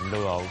တွေမလု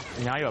ပ်တော့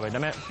ဘူးအများကြီးပါပဲဒါပေ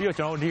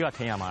မဲ့ပြီးတော့ကျွန်တော်တို့အဓိက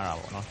ထင်ရမှာအဲ့ဒါ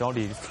ပေါ့နော်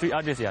ကျွန်တော်ဒီ street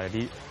artist တွေရ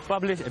တယ်ဒီ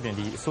publish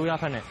အပြင်ဒီအစိုး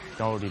ရဖက်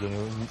နဲ့ကျွန်တော်တို့ဒီ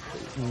လိုမျိုး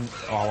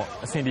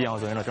အဆင်ပြေအောင်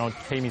ဆိုရင်တော့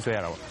ကျွန်တော်ထိမိဆွဲ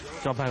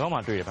ရတာပေါ့ကျွန်တော်ဘန်ကောက်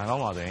မှာတွေ့တယ်ဘန်ကော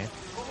က်မှာဆို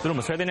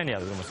ရင်သူတို့မဆွဲတဲ့နေရာ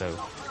သူတို့မဆွဲ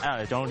ဘူးအဲ့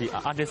ဒါကျွန်တော်တို့ဒီ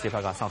artist တွေဘက်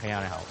ကစောင့်ထင်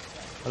ရတဲ့ဟာပေါ့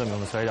အဲ့လို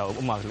မျိုးမဆွဲကြဘူး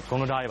ဥပမာ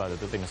ဂုံးသားတွေပါ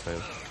ဆိုသူသိမ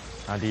ဆွဲဘူး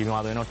ဒီ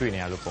မှာဆို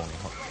ရင်တော့တွေ့နေရလို့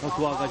ပုံနေဟုတ်။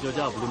ကိုက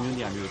ကြော်ကြဘယ်လိုမျိုး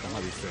နေရာမျိုးတတ်မှ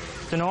တ်ပြီးဆွဲလဲ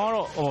။ကျွန်တော်က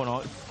တော့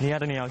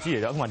ဟိုနော်နေရာတစ်နေရာရှိတယ်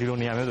အခုမှဒီလို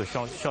နေရာမျိုးဆို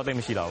short သိ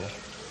မ့်မရှိတော့ဘူး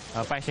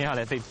။ပိုင်ရှင်က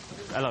လည်းသိ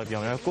အဲ့လိုပြော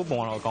မယ်ကို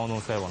ပုံကတော့အကော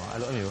င်းဆုံးဆွဲပါတော့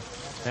အဲ့လိုအမျိုး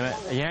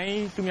အရ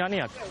င်သူများနေ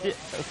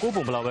ရကို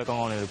ပုံဘလောက်ပဲကော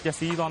င်းကောင်းလေးပျက်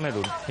စီးသွားမဲ့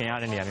လို့ထင်ရ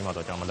တဲ့နေရာမျိုး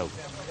မှာတော့ကျွန်တော်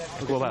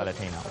မလုပ်ဘူးကိုယ်ကလည်း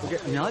ထင်တာဟုတ်ကဲ့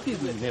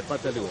အများပြည်သူနဲ့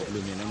ပတ်သက်လို့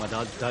ဘယ်လိုမြင်လဲဒါ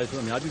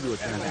ဆိုအများပြည်သူ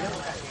ကိုဆန်းတယ်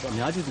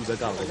အများပြည်သူဘက်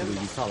ကဘယ်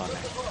လိုယူဆလာလဲ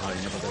ဒါ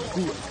တွေနဲ့ပတ်သက်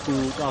အခုက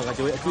ကျွန်တော်အ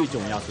တွေ့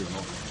အကြုံရဆိုရ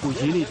င်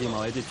ကိုရေးနေချိန်မှာ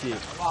ပဲဖြစ်ဖြစ်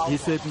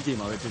ရေးဆွဲပြီး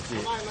ချိန်မှာပဲဖြစ်ဖြ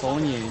စ်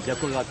ပေါင်းရင်ရက်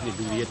ခွက်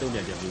ကဖြစ်လူတွေ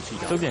ရဲ့တုံ့ပြန်ချက်လို့ရှိ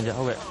တာတုံ့ပြန်ချက်ဟု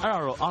တ်ကဲ့အဲ့ဒါ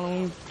တော့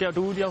အားလုံးတ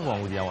ယောက်ပုံ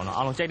မှုတ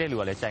ရားပေါ့နော်အားလုံးကြိုက်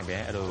တဲ့လူကလည်းကြိုက်ပဲ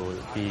အဲ့လို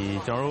ဒီ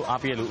ကျွန်တော်တို့အား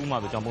ပေးလို့ဥမာ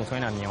ဆိုကျွန်တော်ပုံဆွဲ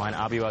နေတာမြင်သွား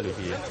ရင်အား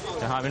ပေးပါလို့ရှိ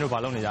တယ်ဒါဟာမ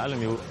င်းတို့ဘာလုပ်နေကြအဲ့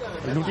လိုမျိုး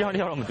လူတယောက်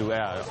တော့မတူအဲ့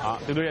ဒါ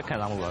သူတို့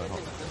ရဲ့ခံစား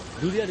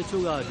မှုပါပဲဟုတ်လူတွေကတ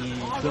ချို့ကဒီ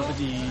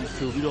gravity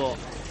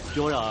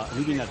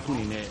ဆိုပြီးတော့ပြောတာလူပညာတစ်ခုအ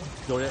နေ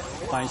နဲ့ပြောတဲ့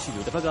အပိုင်းရှိ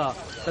လို့တစ်ဖက်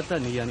ကတ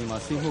က်နေရနေမှာ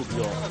ဆင်း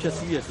မှုပြီးတော့ဖြည့်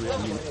ဆည်းရဆိုတဲ့အ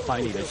မြင်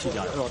ပိုင်းတွေလည်းရှိကြ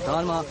တယ်အဲ့တော့ဒါ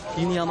မှ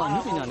ဒီနေရာ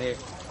မှာလူပညာ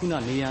နဲ့ခုန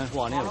နေ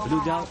ရန်ဟွာနဲ့ဘယ်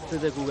လိုကြောင့်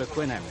သက်ကိုပဲ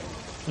ခွဲနိုင်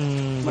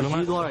မလဲဘယ်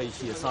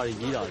လိုမှသွားတာရှိ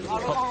ရစာရီရေးတာလို့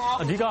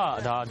အဓိက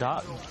ဒါ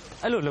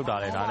အဲ့လို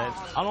လောက်တာလေဒါလ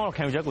ည်းအားလုံးတော့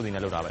ခံယူချက်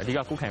ကိုယ်စီနဲ့လောက်တာပဲအဓိ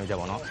ကကိုခံယူချက်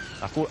ပေါ့နော်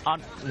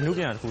ကိုလူပ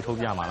ညာ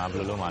တစ်ခုထုတ်ပြမှာလားဘယ်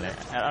လိုလုပ်မှာလဲ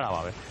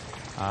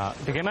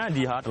အဲ့ဒါပါပဲတ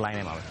ကယ်မှဒီဟာတလိုင်း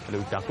နေမှာပဲဘယ်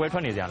လိုဒါကွဲထွ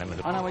က်နေကြတယ်မ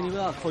လို့အာနာပိုင်ကြီးက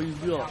ခေါ်ယူ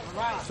ပြီးတော့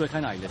ဆွဲခို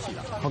င်းတာကြီးလည်းရှိတာ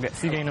ဟုတ်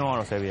ကဲ့စီကိန်း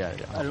တော့ဆွဲပေးရတ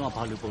ယ်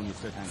အဲ့တော့ဘာလို့ပုံကြီး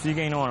ဆွဲခို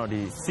င်းစီကိန်းတော့ဒီ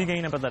စီကိ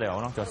န်းနဲ့ပတ်သက်တယ်အော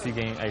င်နော်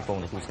ကျွန်တော်စီကိန်းအဲ့ပုံ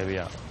တစ်ခုဆွဲ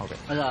ပေးရဟုတ်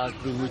ကဲ့အဲ့ဒါ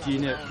လူ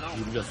ငွေကြီးနဲ့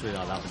ယူပြီးတော့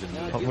ဆွဲတာလားဘယ်လိုလဲ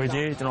ဟုတ်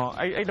ငွေကြီးကျွန်တော်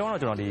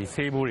အဲ့တော့ကျွန်တော်ဒီ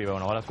ဆေးဘိုးတွေပဲ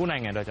ပေါ့နော်ကိုယ်နို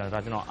င်ငံအတွက်ကျွန်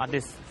တော်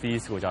artist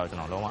fees ကိုကြောက်ကျွန်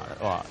တော်လုံး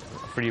ဝ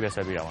free ပဲ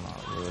ဆွဲပေးတာပေါ့နော်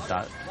ဒါ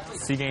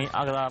စီကိ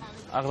န်းအား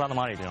ကစား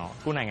သမားတွေကျွန်တော်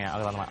ကိုယ်နိုင်ငံ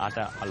အားကစားသမားအား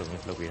တက်အဲ့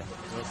လိုမျိုးလုပ်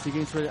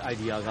ပေးတာစီကိန်းဆွဲတဲ့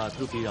idea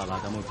ကသူတို့ပေးတာ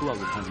လားဒါမှမဟုတ်ကိုယ့်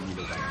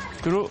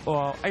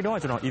အကူခံပြီးလုပ်တာသူတို့အဲ့တော့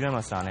ကျွန်တော် event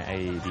master နဲ့အဲ့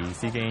ဒီ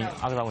စီကိ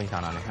န်းအားကစား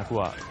ဝန်ကြီးဌာနနဲ့အခု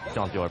ကကျွ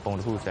န်တော်ပြောပုံတ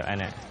စ်ခုဆိုအဲ့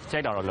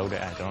နဲ့ကြိုက်တာတော့လုပ်တယ်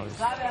အဲ့ကျွန်တော်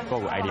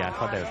ကိုယ့်ကို idea ထွ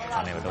က်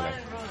တဲ့အားနဲ့ပဲလုပ်လိုက်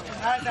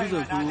ဒီ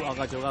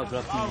လိုကူအာကာကျော်က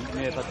graffiti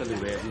နဲ့ပတ်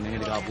သက်လို့ပဲဒီနိုင်ငံ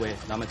တကာပွဲ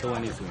လာမယ့်3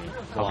ရက်နေ့ဆိုရင်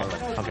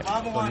ဟုတ်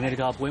ကဲ့နိုင်ငံ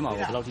တကာပွဲ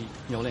မှာဘယ်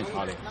လောက်ထိညှော်လင့်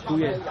ထားလဲသူ့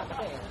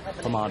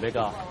ရဲ့ပမာဘက်က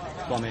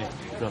သွားမယ်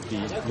graffiti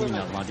လူ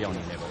ညာသမားတယောက်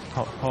အနေနဲ့ပေါ့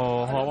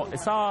ဟုတ်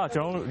အစား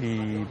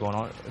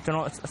ကျွန်တော်ဒီပေါ့နော်ကျွန်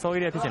တော်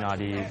အစိုးရ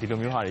ရဲ့ဖြစ်ချင်တာဒီလို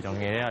မျိုးဟာတွေ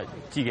ကျွန်တော်ငယ်တည်း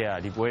ကကြည့်ခဲ့ရ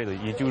ဒီပွဲတွေ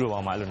ဆိုရင်ကျူးလို့ပါ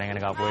မှာအဲ့လိုနိုင်ငံ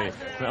တကာပွဲ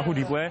တွေအခု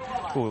ဒီ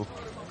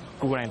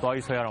ပွဲကိုယ်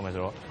တိုင်သွားပြီးဆွဲရတော့မယ်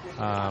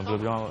ဆိုတော့ဘ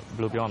ယ်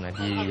လိုပြောရ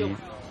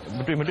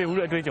မလဲဒီမတွေ့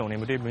ဘူးတဲ့အတွေ့အကြုံ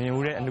တွေမတွေ့မြင်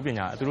ဘူးတဲ့အမှု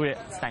ပညာသူတို့ရဲ့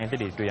style အသစ်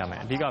တွေတွေ့ရ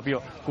မယ်အဓိ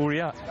ကပြီးတော့ကို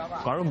ရီးယား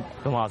ဘာလို့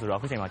ဗမာဆိုတော့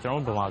အခုချိန်မှာကျွန်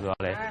တော်တို့ဗမာဆိုတာ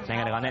လည်း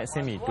နိုင်ငံတကာနဲ့အ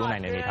ဆင့်မီတိုး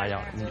နိုင်တဲ့အနေထား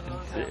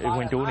ရောက်ဝ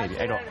င်တိုးနေ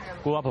ပြီအဲ့တော့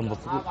ကိုက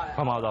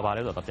ဗမာဆိုတာဘာ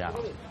လဲ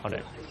ဆိုတော့ပြဟုတ်တ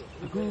ယ်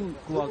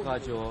အခုကို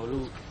ကကျော်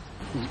တို့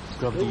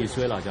gravity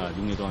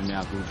ဆွဲလာကြတာဒီနေ့တော့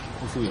များ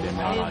အခုဥစုရည်လ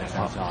ည်းများလာတယ်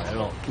ဆက်ကြတယ်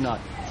အဲ့တော့ခုန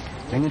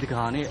နိုင်ငံတ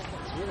ကာ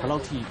နဲ့ဘယ်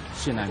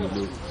လောက်ထိရှင်း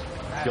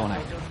နိုင်လို့ပြောနို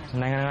င်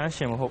နိုင်ငံတကာ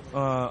ရှင်းမဟုတ်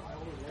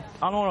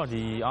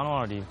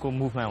အားလုံးတော့ဒီကို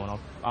movement ပေါ့နော်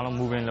အားလုံး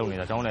movement လုပ်နေ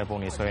တာကျွန်တော်လည်းပုံ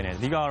နေ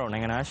ဆွဲနေအဓိကတော့နို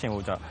င်ငံတကာရှင်း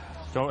ဖို့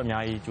ကျွန်တော်အ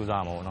များကြီး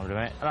ကြိုးစား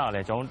မှာပေါ့နော်ဒါပေမဲ့အဲ့ဒါလ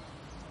ည်းကျွန်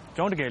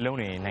တော်တကယ်လုံး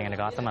နေနိုင်ငံတ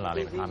ကာ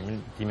သတ်မှတ်လာလိမ့်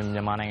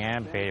မယ်ဒီမြန်မာနိုင်ငံ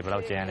ဘယ်လော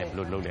က်ကျန်းတယ်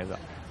ဘယ်လိုလုပ်လဲ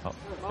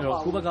ဆိုတော့အဲ့တော့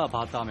ကိုဘက်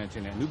ကဘာသားမယ်တ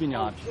င်တယ်လူပ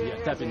ညာဖြစ်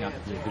အတတ်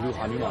ပညာဖြစ်ဒီလို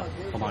ဟာမျိုးမှာ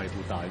ဗမာတွေပူ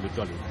တာလို့တွ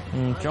က်လို့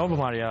ကျွန်တော်ဗ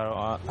မာတွေက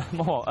တော့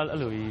မဟုတ်အဲ့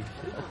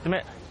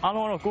လိုကြီးဒါပေမဲ့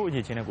အားလုံးကတော့ကိုယ့်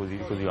အရေးချင်းနဲ့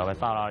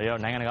ကိုစီပါပဲတာတာတွေ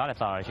ရောနိုင်ငံတကာလ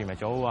ည်းတာတာရှိ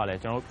မယ်ကျွန်တော်တို့ကလ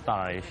ည်းကျွန်တော်တာ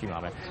တာတွေရှိ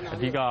မှာပဲအ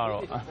ဓိကက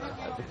တော့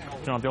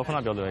ကျွန်တော်ခ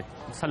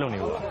ဏပြောလို့ဆက်လုပ်နေ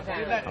လို့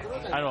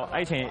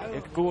အဲ့တော့အဲ့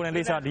ချိန်ကိုယ်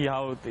နဲ့လိမ့်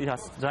စားဒီဟာကိုဒီ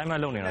ဇိုင်း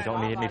မလုပ်နေတော့ကျွန်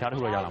တော်နေထားတစ်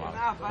ခုတော့ရလာမှာ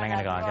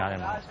နိုင်ငံတကာကြားထဲ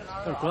မှာ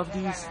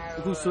gravity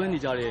အခုဆွဲနေ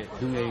ကြ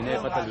တဲ့လူငယ်တွေနဲ့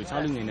ပတ်သက်လို့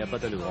ခြားလူငယ်တွေနဲ့ပတ်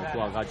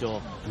သက်လို့ကို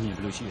ကကြောမြင်ဘ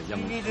ယ်လိုရှိလဲ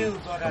ရမလို့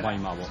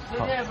ပိုင်း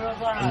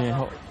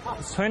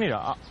မှာပေါ့ဟုတ်ဆွဲနေတာ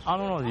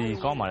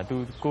အားလုံးတော့ဒီကော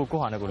င်းပါလေသူကို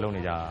ဟာနဲ့ကို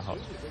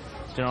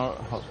လုံနေကြဟုတ်ကျွန်တော်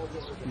ဟုတ်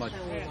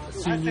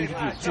မစီးကြီး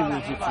ကျ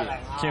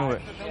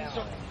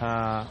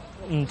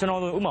င်းဝဲကျွန်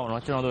တော်တို့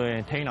ဥမာပေါ့နော်ကျွန်တော်တို့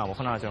ထိ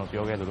န်းတာပေါ့ခဏကျွန်တော်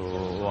ပြောခဲ့သ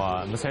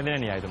လိုမဆွဲတဲ့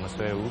နေရာတွေဆို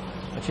မဆွဲ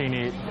ဘူးအ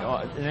ချိန်နေန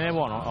ည်းန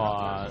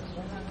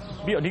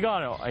ည်းပေါ့နော်ပြီးအဓိ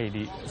ကတော့အဲ့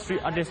ဒီ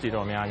street artist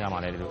တွေတော့များများမှာ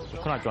လေဒီ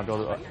လိုခုန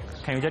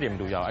ကျွန်တော်ပြောလို့ခံယူချက်တွေ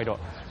မတူကြဘူး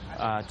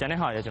အဲ့တော့ကျန်တဲ့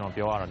ဟာတွေကျွန်တော်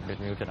ပြော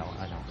ရတော့ဒီမျိုးဖြစ်တာပါ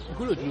အားကြောင့်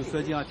အခုလိုဒီလိုဆွဲ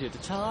ခြင်းအဖြစ်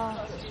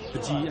တခြားပ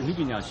ကြီးအမှု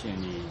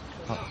ပညာရှင်တွေ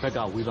ဘက်က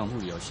ဝေဖန်မှု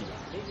တွေရော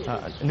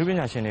ရှိတာအမှုပ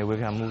ညာရှင်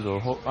တွေဝေဖန်မှုဆို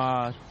ဟုတ်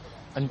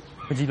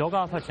ပကြီးလော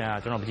ကဖတ်ချင်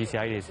ကျွန်တော်ပကြီး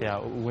ဆရာကြီးတွေ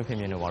ဆရာဦးဝ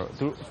င်းဖေမြင့်တို့ပါတော့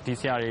သူဒီ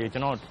ဆရာတွေ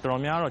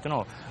ကျွန်တော်တော်တော်များတော့ကျွန်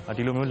တော်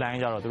ဒီလိုမျိုး line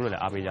ကြတော့သူတို့လည်း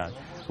အားပေးကြ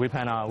တယ်ဝေဖ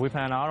န်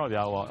တာ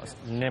ကတော့ဗျာ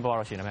ဟိုန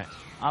ည်းပေါ်တော့ရှင်ဒါပေမဲ့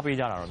အားပေး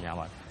ကြတာတော့များ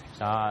ပါ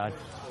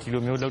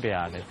တယ်ဒါဒီလိုမျိုးလုပ်တယ်ရတ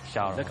ယ်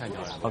ရှားတော့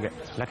လက်ခံကြတာဟုတ်ကဲ့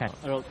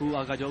လက်ခံအဲ့တော့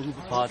ကိုအာကကျော်အခု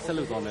ဘာ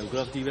ဆက်လုပ်သွားမလဲ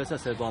gravity ပဲ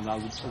ဆက်သွားမ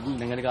လားအခု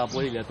နိုင်ငံတကာ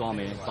ပွဲတွေလည်းသွား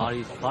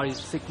မယ်ဘာတွေ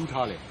စိတ်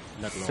ကူးထားလဲ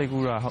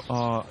လက်တော့စိတ်ကူးတာ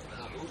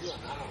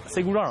စိ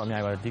တ်ကူးတော့အ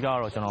များကြီးပါအဓိက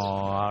တော့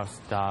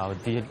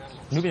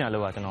ကျွန်တော်ဒါဒီနုပညာ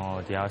လောက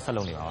ကျွန်တော်ဒီဟာဆက်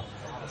လုပ်နေပါပါ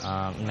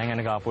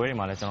နိုင်ငံတကာပွဲတွေ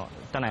မှာလည်းကျွန်တော်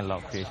တက်နိုင်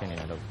လောက် creation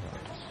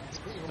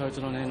တွေလုပ်ပြီးတော့ကျွ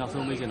န်တော်လည်း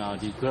နောက်ဆုံးမေးချင်တာ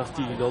ဒီ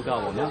gravity လောက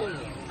ပေါ့နော်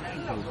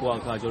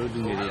ကိုက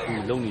ကျွန်တော်တို့လူငယ်တွေအခု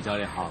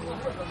လုံနေကြတဲ့ဟာ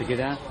ကိုတ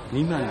ကယ်တ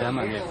မ်းနိမန်တမ်း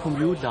မှန်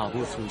နဲ့ဖွံ့ဖြိုးလာ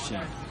ဖို့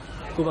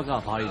ဆိုရှင်ကိုဘက်က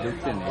ဘာ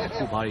တွေလုပ်တင်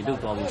တယ်ကိုဘာ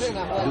တွေလုပ်သွားဖို့ရှိ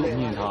တယ်ဘယ်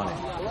လိုမြင်ထားလဲ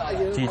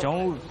ဒီကျော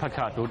င်းဖတ်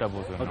ခတိုးတက်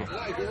ဖို့ဆိုရင်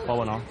ဟုတ်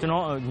ပါတော့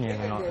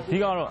ကျွန်တော်မြင်တယ်တော့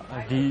အဓိကတော့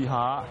ဒီဟာ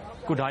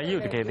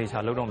ကိုဓာကြီးကိုတကယ်သေ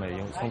ချာလုပ်တော့မယ်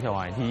ဆုံးဖြတ်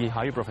သွား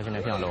ရင်ဒီဟာကြီး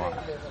professional ဖြစ်အောင်လုပ်ရ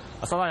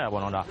အောင်အစရ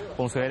ပေါ့နော်ဒါ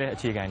ပုံဆွဲတဲ့အ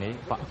ခြေခံတွေ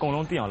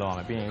အကုန်လုံးသိအောင်လုပ်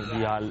ရမယ်ပြီး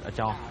ရင်ဒီဟာအ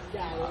ကြော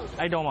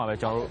င်းအဲ့တော့မှပဲ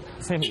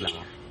ကျွန်တော်တို့အဆင့်မိလာ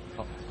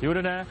ဟုတ် ရိုးတ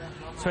န်း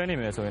ဆွဲနေ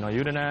မယ်ဆိုရင်တော့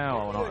ရိုးတန်း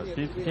ဟောတော့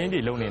ပြင်းတီ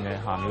လုံနေတဲ့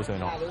ဟာမျိုးဆိုရ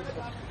င်တော့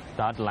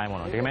ဒါတလိုင်းပေါ့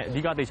နော်ဒါပေမဲ့အဓိ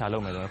ကတေချာလု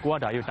ပ်မယ်ဆိုရင်ကိုက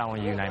ဒါရုပ်တာဝန်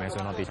ယူနိုင်မယ်ဆို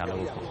ရင်တော့တေချာလုပ်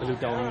ဖို့ဘယ်လို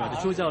တာဝန်ယူလဲတ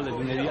ချို့ကြောက်လေ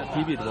လူငယ်တွေကအ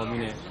ပြေးပြေသဘော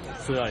မျိုးနဲ့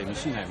ဆွဲရတယ်မ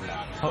ရှိနိုင်ဘူးလား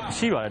ဟုတ်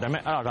ရှိပါတယ်ဒါပေ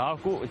မဲ့အဲ့ဒါ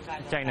ကို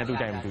ကြိုက်နေသူ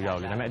ကြိုက်မသူရောက်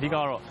လေဒါပေမဲ့အဓိက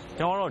တော့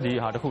ကျွန်တော်တို့ဒီ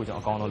ဟာတစ်ခုကျွန်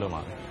တော်အကောင်းဆုံးလုပ်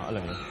မှာအဲ့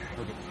လိုမျိုး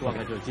ဟုတ်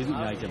ကဲ့ကိုကကျေးဇူးအ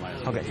များကြီးတင်ပါတယ်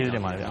ဟုတ်ကဲ့ကျေးဇူးတ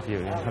င်ပါတယ်အပြည့်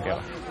ဟုတ်ကဲ့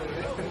ပါ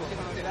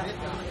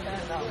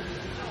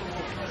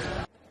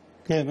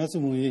ကဲမဆု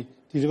မူကြီး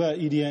ဒီတစ်ပတ်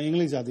EDN အင်္ဂ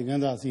လိပ်စာသင်ခ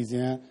န်းစာအစီအစ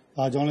ဉ်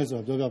ဘာကြောင်းလဲဆို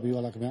တော့ပြောပြပေး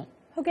ပါလားခင်ဗျ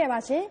ဟုတ်ကဲ့ပါ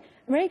ရှင်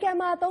အမေရိကန်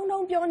မှာသုံးနှု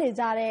န်းပြောနေ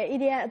ကြတဲ့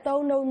EDN အ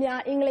သုံးနှုန်းများ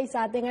အင်္ဂလိပ်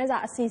စာသင်ခန်းစာ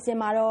အစီအစဉ်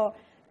မှာတော့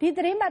ဒီသ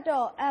တင်းပတ်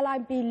တော့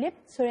LIP lip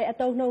ဆိုတဲ့အ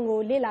သုံးနှုန်းကို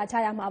လေ့လာကြ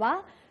ရမှာပါ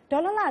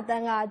ဒေါ်လာတ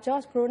န်းက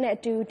George Bro နဲ့အ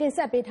တူတင်ဆ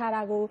က်ပေးထား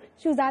တာကို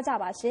ရှုစားကြ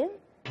ပါရှင်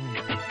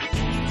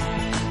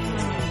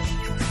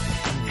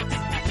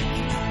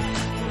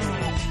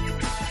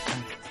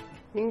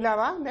မင်္ဂလာ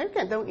ပါ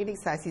American သုံးအင်္ဂလိ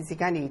ပ်စာအစီအစဉ်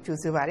ကနေကြို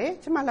ဆိုပါရစေ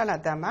ကျွန်မလှလှ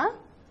တန်းပါ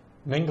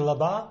မင်္ဂလာ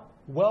ပါ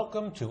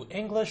Welcome to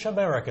English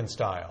American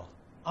Style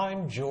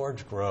I'm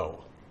George Grow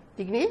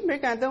ဒီကနေ့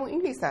American သုံးအ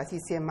င်္ဂလိပ်စာအစီ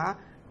အစဉ်မှာ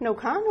နှုတ်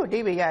ခမ်းလို့အဓိ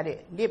ပ္ပာယ်ရတဲ့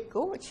lip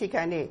ကိုအခြေ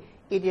ခံတဲ့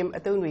idiom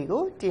အသုံးတွေ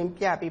ကိုတင်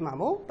ပြပေးမှာ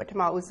မို့ပထ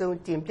မအဆုံး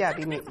တင်ပြ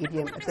ပေးမယ့်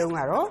idiom အသုံးက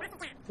တော့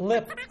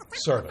lip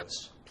service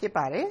ဖြစ်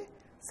ပါတယ်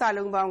စာ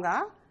လုံးပေါင်းက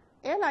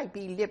LIP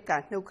lip က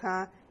နှုတ်ခ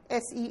မ်း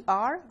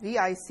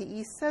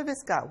SERVICE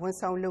service ကဝန်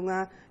ဆောင်လုပ်င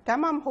န်းဒါ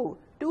မှမဟုတ်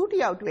တူးတ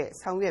ယောက်အတွက်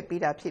ဆောင်ရွက်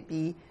ပေးတာဖြစ်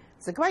ပြီး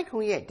စကားပိုက်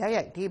ခုံးရဲ့ဓာတ်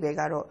ရိုက်အဓိပ္ပာယ်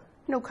ကတော့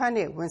နှုတ်ခမ်း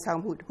နဲ့ဝန်ဆော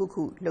င်မှုတစ်ခု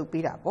ခုလုပ်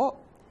ပေးတာပေါ့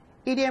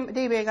idiom အ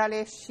ဓိပ္ပာယ်ကလ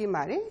ည်းရှင်း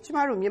ပါတယ်ကျမ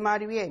တို့မြန်မာ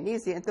တွေရဲ့နေ့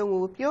စဉ်အသုံး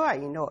ကိုပြောရ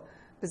ရင်တော့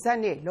ပါဇက်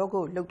နဲ့ logo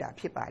လုပ်တာ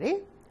ဖြစ်ပါတယ်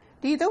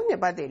ဒီအသုံးနဲ့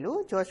ပတ်သက်လို့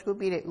George ကို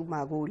ပြတဲ့ဥပ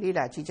မာကိုလေ့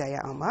လာကြည့်ကြရ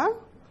အောင်ပါ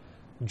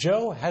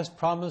Joe has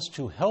promised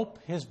to help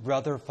his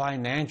brother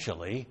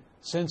financially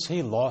since he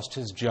lost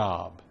his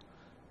job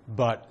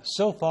but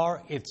so far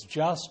it's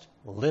just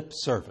lip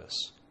service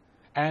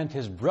and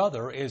his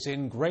brother is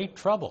in great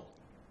trouble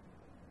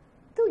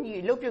သူညီ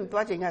လုတ်ပြုတ်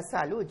သွားချိန်ကစ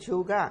လို့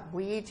ဂျိုက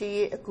ငွေရေးကြေး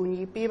ရေးအကူအ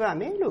ညီပေးပါ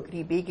မယ်လို့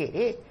ကြေပေးခဲ့တ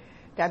ယ်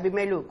ဒါပေ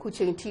မဲ့လို့ခု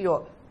ချိန်ထိ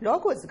တော့လော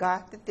ကစကား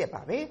တက်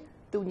ပါပဲ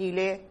သူညီ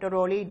လဲတော်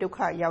တော်လေးဒုက္ခ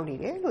ရောက်နေ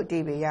တယ်လို့ကြေ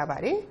ပေးရပါ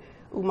တယ်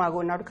ဥမာ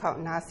ကိုနောက်တစ်ခေါက်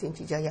နားဆင်ကြ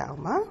ည့်ကြရအော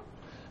င်ပါ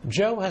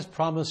Joe has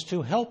promised to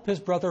help his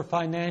brother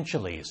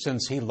financially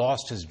since he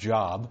lost his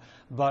job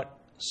but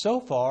so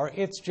far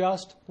it's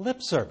just lip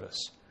service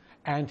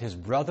and his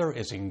brother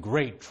is in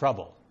great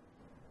trouble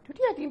ဒု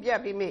တိယတင်ပြ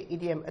ပေးမယ့်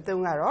idiom အ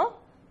သုံးကတော့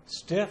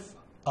stiff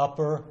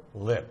upper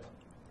lip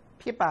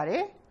ဖြစ်ပါတ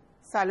ယ်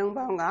စာလုံး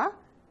ပေါင်းက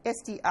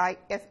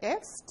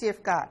STIFF stiff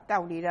ကတော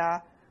က်နေတာ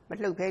မ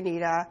လှုပ်ခဲနေ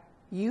တာ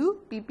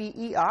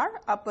UPPER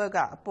upper က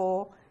အပေါ်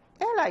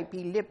LIP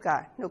lip က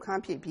နှုတ်ခ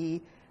မ်းဖြစ်ပြီး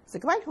စ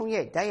ကားပိုက်ထုံး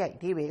ရဲ့ဓာတ်ရိုက်အ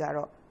ဓိပ္ပာယ်က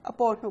တော့အ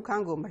ပေါ်နှုတ်ခ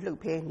မ်းကိုမလှုပ်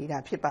ဖဲနေတာ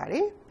ဖြစ်ပါတ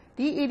ယ်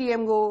ဒီ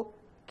idiom ကို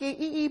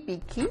KEEP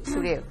keep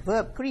ဆိုတဲ့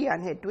verb ကရိယာ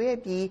နဲ့တွဲ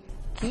ပြီး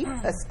keep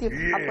a stiff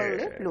upper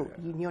lip လို့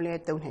ရည်ညွှန်းလဲ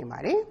သုံးနိုင်ပါ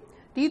တယ်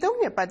ဒီသုံး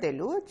နဲ့ပတ်သက်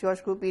လို့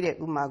George ကိုပြတဲ့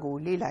ဥပမာကို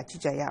လေ့လာကြ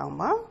ည့်ကြရအောင်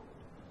ပါ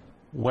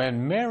When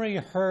Mary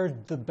heard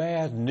the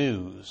bad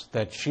news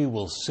that she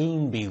will soon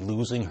be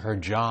losing her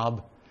job,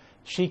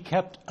 she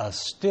kept a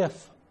stiff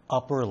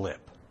upper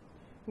lip.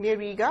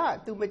 Mary က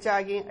သူမကြ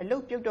ခင်အလု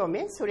ပ်ပြုတ်တော့မ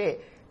ယ်ဆိုတဲ့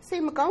စိ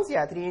တ်မကောင်းစ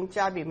ရာသတင်း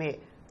ကြားပေမဲ့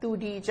သူ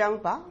ဒီအကြောင်း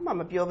ဘာမှ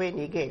မပြောဘဲ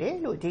နေခဲ့တယ်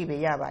လို့အဓိပ္ပာ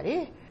ယ်ရပါတ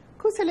ယ်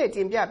ခုဆက်လက်တ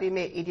င်ပြပေးမ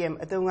ယ့် idiom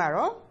အသုံးက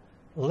တော့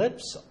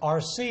lips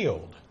are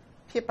sealed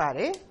ဖြစ်ပါတ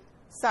ယ်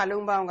စာ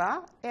လုံးပေါင်းက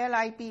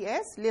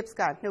LIPS lips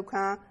ကနှုတ်ခ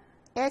မ်း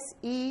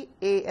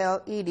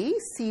SEALED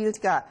sealed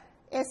က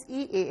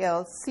SEAL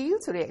seal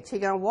ဆိုတဲ့အခြေ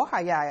ခံဝေါဟာ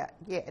ရ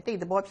ရဲ့အတိတ်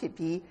သဘောဖြစ်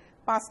ပြီး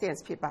past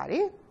tense ဖြစ်ပါတ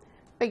ယ်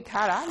ပိတ်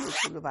ထားတာလို့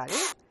ဆိုလိုပါတ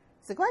ယ်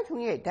စကား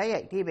ထုံးရဲ့ဓာတ်ရို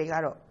က်အဓိပ္ပာယ်က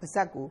တော့ပါဇ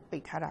က်ကိုပိ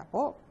တ်ထားတာ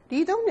ပေါ့ဒီ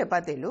သုံးနဲ့ပ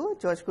တ်သက်လို့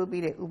George ကိုပြ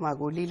တဲ့ဥပမာ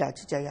ကိုလေ့လာ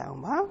ကြည့်ကြရအော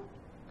င်ပါ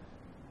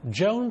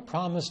Joan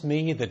promised me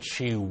that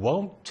she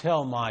won't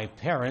tell my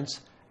parents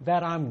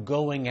that I'm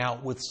going out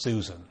with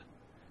Susan.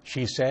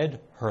 She said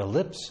her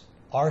lips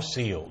are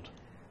sealed.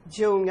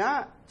 Joan က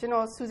ကျွန်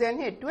တော် Susan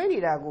နဲ့တွဲနေ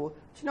တာကို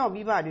ကျွန်တော်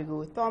မိဘတွေ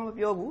ကိုသွားမ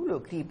ပြောဘူး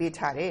လို့ကြေပေး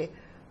ထားတယ်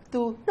။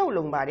သူနှုတ်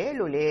လုံပါတယ်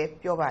လို့လည်း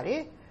ပြောပါတ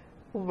ယ်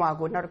။ဥပမာ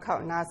ကိုနောက်တစ်ခေါ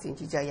က်နားဆင်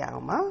ကြည့်ကြရ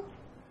အောင်ပါ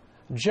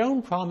Joan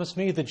promised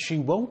me that she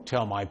won't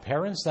tell my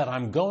parents that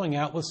I'm going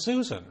out with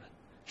Susan.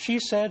 She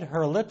said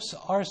her lips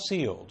are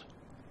sealed.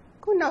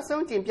 ခုနောက်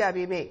ဆုံးတင်ပြ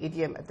ပေးမယ့်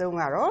idiom အသုံး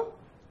ကတော့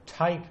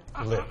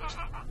tight-lipped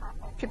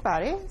ဖြစ်ပါ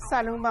တယ်။စာ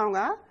လုံးပေါင်း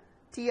က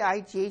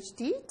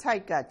TIGHT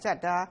tight ကကြက်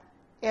တာ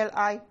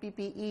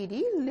LIPPED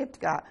lipped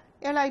က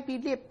LIP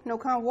lip နှု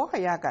တ်ခမ်းဝေါဟာ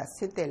ရကဆ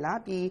င်းသက်လာ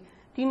ပြီး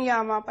ဒီနေရာ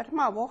မှာပထမ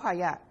ဝေါဟာ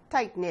ရ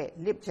tight နဲ့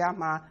lip ကြား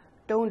မှာ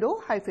တုံတို့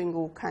hyphen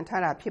ကိုခံ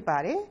ထားတာဖြစ်ပါ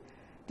တယ်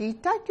။ဒီ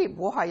tight lip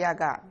ဝေါဟာရ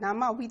ကနာ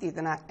မဝိသေသ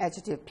န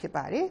adjective ဖြစ်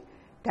ပါတယ်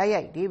။ဓာတ်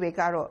ရိုက်အဓိပ္ပာယ်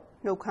ကတော့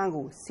နှုတ်ခမ်း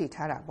ကိုစေ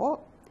ထားတာပေါ့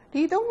။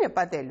ဒီသုံးနဲ့ပ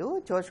တ်သက်လို့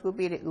George ကို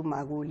ပြတဲ့ဥပ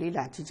မာကိုလေ့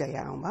လာကြည့်ကြရ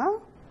အောင်ပါ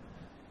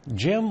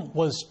Jim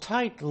was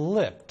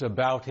tight-lipped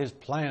about his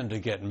plan to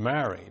get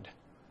married.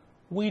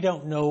 We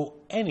don't know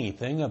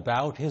anything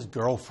about his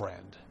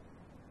girlfriend.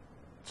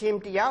 Jim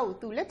တယောက်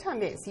သူလက်ထပ်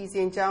မဲ့အစီအစ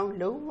ဉ်ကြောင်း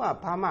လုံးဝ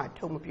ဘာမှ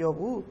ထုံမပြော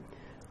ဘူး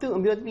သူ့အ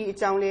မျိုးသမီးအ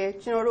ကြောင်းလဲ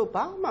ကျွန်တော်တို့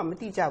ဘာမှမ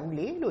သိကြဘူး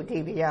လေလို့အဓိ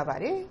ပ္ပာယ်ရပါ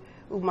တယ်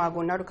ဥ ဥပမာ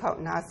ကိုနောက်တစ်ခေါက်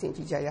နားဆင်ကြ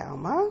ည့်ကြရအော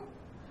င်ပါ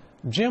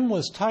Jim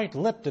was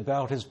tight-lipped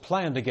about his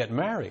plan to get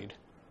married.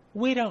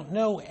 We don't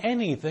know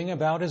anything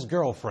about his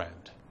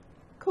girlfriend.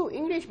 ခု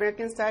English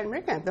American Style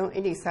American အသုံး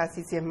အနှုန်းစာ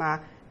စီစဉ်မှာ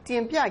တ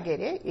င်ပြခဲ့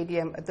တဲ့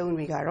idiom အသုံး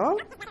တွေကတော့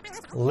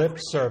Lip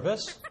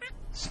service,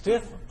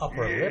 stiff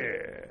upper lip,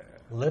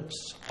 lips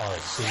are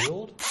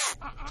sealed,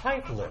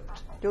 tight-lipped.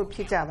 တို့ဖြ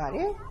စ်ကြပါတ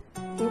ယ်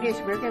English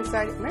American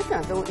Style American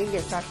အသုံးအနှု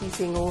န်းစာစီစ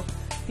ဉ်ကို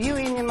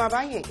VOA မြန်မာ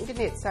ပိုင်းရဲ့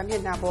internet စာမျ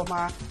က်နှာပေါ်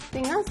မှာသ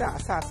င်ခန်းစာ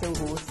အစအဆုံး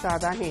ကိုစာ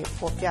သားနဲ့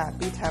ပေါ်ပြ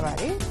ပေးထားပါ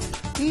တယ်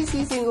ဒီအစီ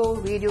အစဉ်ကို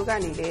ရေဒီယိုက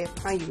နေလည်း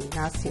ဖမ်းယူ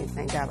နားဆင်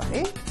နိုင်ကြပါတ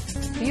ယ်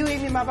VOA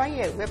မြန်မာပိုင်း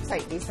ရဲ့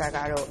website လေးစာက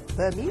တော့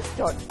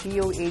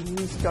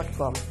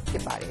burmese.voanews.com ဖြ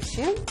စ်ပါတယ်ရှ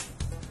င်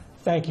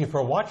Thank you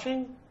for watching.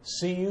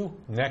 See you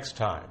next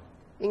time.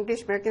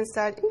 English American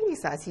Style English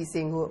စာအစီအစ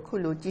ဉ်ကိုအခု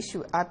လိုကြည့်ရှု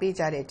အားပေး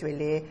ကြတဲ့အတွက်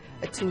လည်း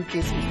အထူး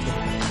ကျေးဇူးတင်ပါ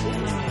တ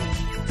ယ်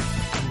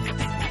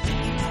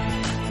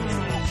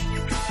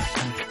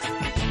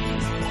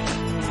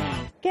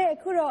ကဲအ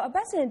ခုတော့အပ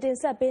တ်စဉ်တင်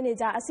ဆက်ပေးနေ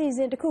ကြအစီအစ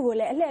ဉ်တစ်ခုကို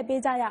လည်းအလှည့်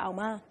ပေးကြရအောင်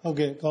ပါဟုတ်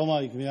ကဲ့ကောင်းပါ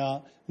ပြီခင်ဗျာ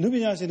လူပ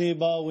ညာရှင်တွေ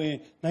ပါဝင်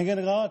နိုင်ငံ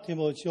တကာထင်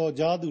ပေါ်ချော်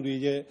ကြားသူတွေ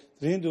ရဲ့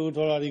သတင်းတူ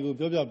ဒေါ်လာတွေကို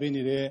ပြောပြပေး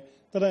နေတဲ့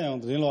တရအောင်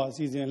သတင်းလောအ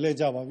စီအစဉ်လှည့်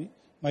ကြပါပြီ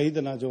မဟိတ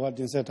နာကျော်ကတ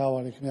င်ဆက်ထားပါ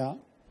တယ်ခင်ဗျာ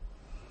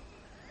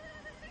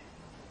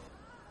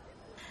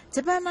ဂျ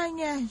ပန်နိုင်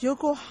ငံယို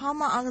ကိုဟာ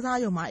မာအားကစား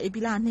ရုံမှာဧ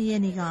ပြီလ2ရ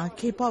က်နေ့က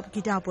K-pop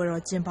ဂီတပွဲ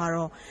တော်ကျင်းပ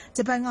တော့ဂျ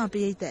ပန်ကပ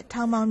ရိသတ်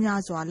ထောင်ပေါင်း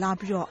များစွာလာ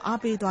ပြီးတော့အား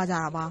ပေးသွားကြ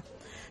တာပါ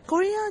ကို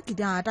ရီးယားဂီ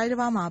တတိုင်းတစ်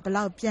ပါးမှာဘ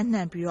လောက်ပြန့်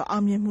နှံ့ပြီးတော့အော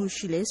င်မြင်မှု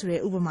ရှိလဲဆို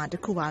တဲ့ဥပမာတ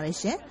စ်ခုပါပဲ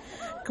ရှင်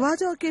ကမ္ဘာ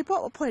ကျော်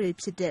K-pop အဖွဲ့တွေ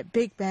ဖြစ်တဲ့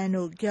Big Bang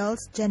တို့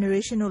Girls'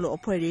 Generation တို့လို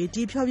အဖွဲ့တွေ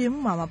ဒီဖျော်ဖြေမှု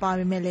မှာမပါ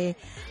ပေမဲ့လည်း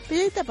ပ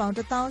ရိသတ်ပေါင်း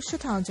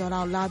 18000 ကျော်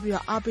လောက်လာပြီး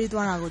တော့အားပေး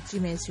သွားတာကိုကြ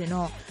ည့်မယ်ဆိုရင်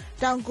တော့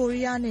တောင်ကို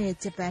ရီးယားနဲ့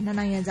ဂျပန်နှစ်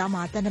နိုင်ငံကြား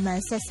မှာတန်တမန်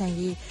ဆက်ဆံ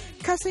ရေး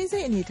ခက်စိမ့်စိ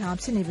မ့်အနေထား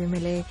ဖြစ်နေပေ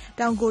မဲ့လည်း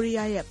တောင်ကိုရီး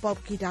ယားရဲ့ pop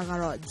ဂီတက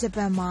တော့ဂျပ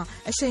န်မှာ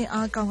အရှိန်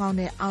အားကောင်းကောင်း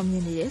နဲ့အောင်မြ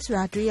င်နေတယ်ဆို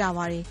တာတွေ့ရ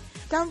ပါတယ်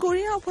တောင်ကို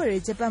ရီးယားအဖွဲ့တွေ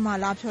ဂျပန်မှာ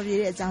လာဖျော်ဖြေ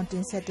တဲ့အကြောင်းတ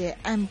င်ဆက်တဲ့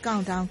M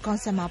Countdown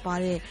Concert မှာပါ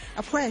တဲ့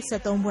အဖွဲ့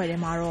73ဖွဲ့ထဲ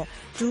မှာတော့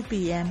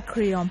 2PM,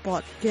 Crayon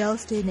Pop,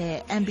 Girls Day နဲ့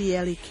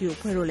MBLEQ အ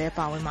ဖွဲ့တို့လည်း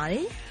ပါဝင်ပါတ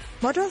ယ်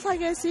မော်တော်ဆိုင်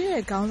ကယ်စီး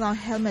တဲ့ခေါင်းဆောင်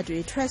helmet တွေ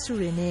tracksuit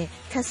တွေနဲ့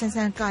ခက်ဆန်းဆ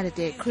န်းက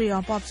တဲ့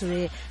Crayon Pop ဆို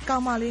တဲ့ကော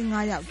င်မလေး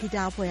9ယောက်ဂီတ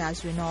အဖွဲ့ဟာ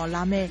ဆိုရင်တော့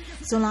လာမဲ့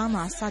ဇွန်လ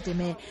မှာစတင်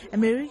မဲ့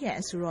American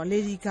အဆိုတော့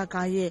Lady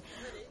Gaga ရဲ့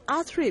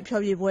R3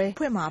 ဖျော်ဖြေပွဲ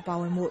ဖွဲ့မှာပါ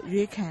ဝင်မှု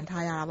ရွေးခံ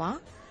ထားရတာပါ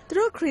သူ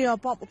တို့ Crayon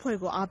Pop အဖွဲ့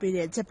ကိုအားပေး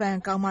တဲ့ဂျပန်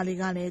ကောင်မလေး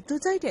ကလည်းသူ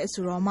ကြိုက်တဲ့အ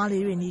ဆိုတော့မ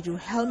လေးတွေနီးတူ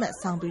helmet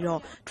ဆောင်းပြီး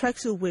တော့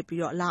tracksuit ဝတ်ပြီး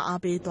တော့လာ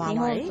အားပေးသွား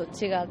ပါတယ်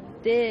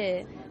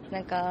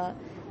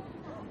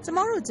ကျမ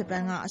တို့ဂျပ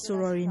န်ကအဆို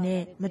တော်တွေ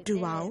နဲ့မတူ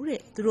ပါဘူး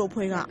တဲ့သူတို့အ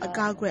ဖွဲ့ကအ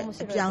ကားကွက်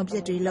အပြောင်ပြ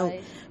က်တွေလို့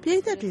ပြည်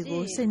သက်တွေ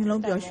ကိုစိတ်နှ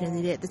လုံးပျော်ရွှင်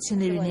စေတဲ့သချင်း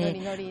လေးတွေနဲ့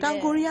တောင်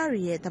ကိုရီးယား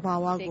တွေရဲ့သဘာ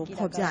ဝကို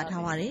ဖော်ပြ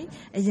ထားပါတယ်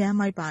အရန်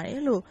မိုက်ပါတ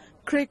ယ်လို့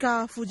Krika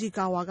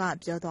Fujikawa က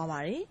ပြောသွားပါ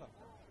တယ်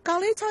ကော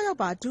င်လေး6ယောက်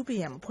ပါ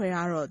 2PM ဖွဲ့ရ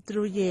တော့သူ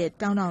တို့ရဲ့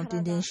တောင်းတောင်းတ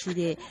င်းတင်းရှိ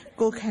တဲ့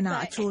ကိုခန္ဓာ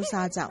အချိုးအ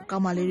စားကြောင့်ကော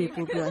င်မလေးတွေ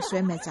ပို့ပြီးတော့ဆွဲ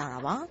မဲ့ကြတာ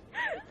ပါ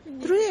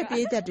သူတို့ရဲ့ပြ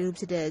ည်သက်တူ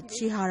ဖြစ်တဲ့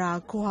ချီဟာရာ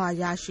ခိုဟာ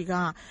ယာရှိက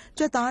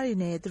ကြွက်သားတွေ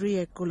နဲ့သူတို့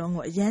ရဲ့ကိုလုံး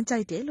ကိုအရန်ကြို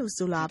က်တယ်လို့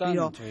ဆိုလာပြီး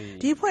တော့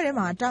ဒီအဖွဲ့ထဲ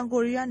မှာတောင်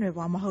ကိုရီးယားနယ်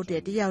ပွားမဟုတ်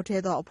တဲ့တယောက်တ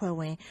ည်းသောအဖွဲ့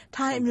ဝင်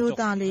ထိုင်းအမျိုး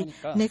သားလေး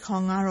နစ်ခွ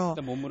န်ကတော့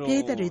ပြ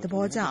ည်သက်တွေသ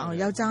ဘောကျအောင်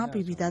ယောက်ျားပီ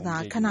ပီသား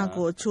သားခန္ဓာ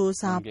ကိုယ်အချိုးအ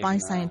စားပို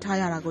င်းဆိုင်ထား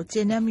ရတာကိုကျ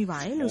င့်နေမိပါ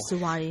တယ်လို့ဆို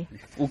ပါတယ်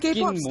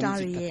K-pop star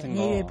တွေရဲ့င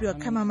ယ်ရွယ်ပြီးတော့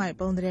ခက်မမိုက်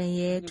ပုံသဏ္ဍာန်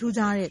ရဲ့ထူး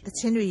ခြားတဲ့သ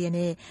ချင်းတွေရဲ့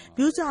နဲ့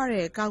မြူးကြ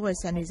တဲ့ကားကွယ်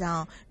ဆန်တွေကြော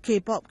င့်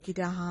K-pop ဂီ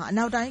တဟာအ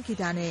နောက်တိုင်းဂီ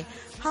တနဲ့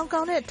ဟောင်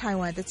ကောင်နဲ့ထိုင်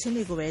ဝမ်သချင်း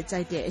တွေကိုပဲ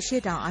ကြိုက်တဲ့အ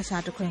ရှေ့တောင်အာရှ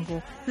တခွင်ကို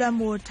လွှမ်း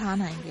မိုးထား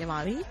နိုင်ခဲ့ပါ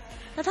ပြီ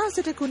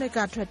2017ခုနှစ်က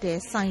ထွက်တဲ့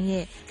ဆိုင်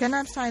ရဲ့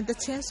Gangnam Style သ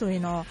ချင်းဆိုရ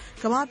င်တော့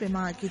ကမ္ဘာပင်မ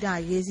ဂီတ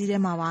ရေးစည်းထဲ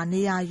မှာပါ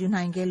နေရာယူ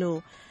နိုင်ခဲ့လို့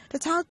တ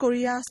ခြားကို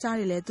ရီးယားစတား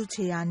တွေလည်းသူ့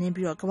ခြေရာနင်း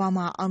ပြီးတော့ကမ္ဘာ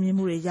မှာအောင်မြင်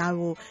မှုတွေရ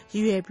ဖို့ရ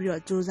ည်ရွယ်ပြီး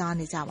တော့စူးစမ်း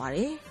နေကြပါတ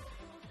ယ်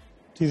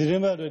ဒီသတ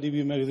င်းပတ်အတွက် TV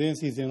Magazine အ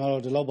စီအစဉ်က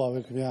တော့ဒီလောက်ပါပဲ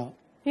ခင်ဗျာ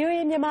VOA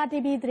မြန်မာ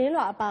TV သတင်း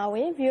လွှာအပါအဝ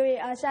င် VOA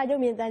အာရှရု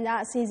ပ်မြင်သံကြား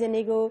အစီအစဉ်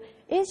တွေကို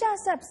Asia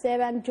Sub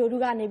 7 ဂျိုဒူ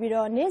ကနေပြီး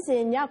တော့နေ့စ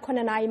ဉ်ည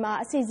9:00 နာရီမှာ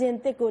အစီအစဉ်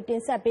သစ်ကိုတ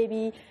င်ဆက်ပေး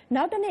ပြီး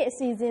နောက်တစ်နေ့အ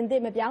စီအစဉ်သ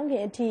စ်မပြောင်းခ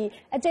င်အထိ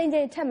အကြိမ်ကြိ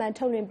မ်ထပ်မံ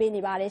ထုတ်လွှင့်ပေး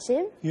နေပါတယ်ရှ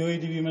င်။ VOA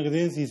TV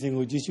Magazine အစီအစဉ်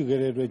ကိုကြည့်ရှုခဲ့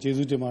တဲ့အတွက်ကျေး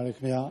ဇူးတင်ပါတယ်ခ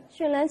င်ဗျာ။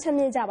ရှင်လန်းချမ်း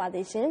မြေ့ကြပါ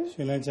စေရှင်။ရှ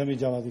င်လန်းချမ်းမြေ့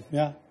ကြပါစေခင်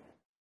ဗျာ။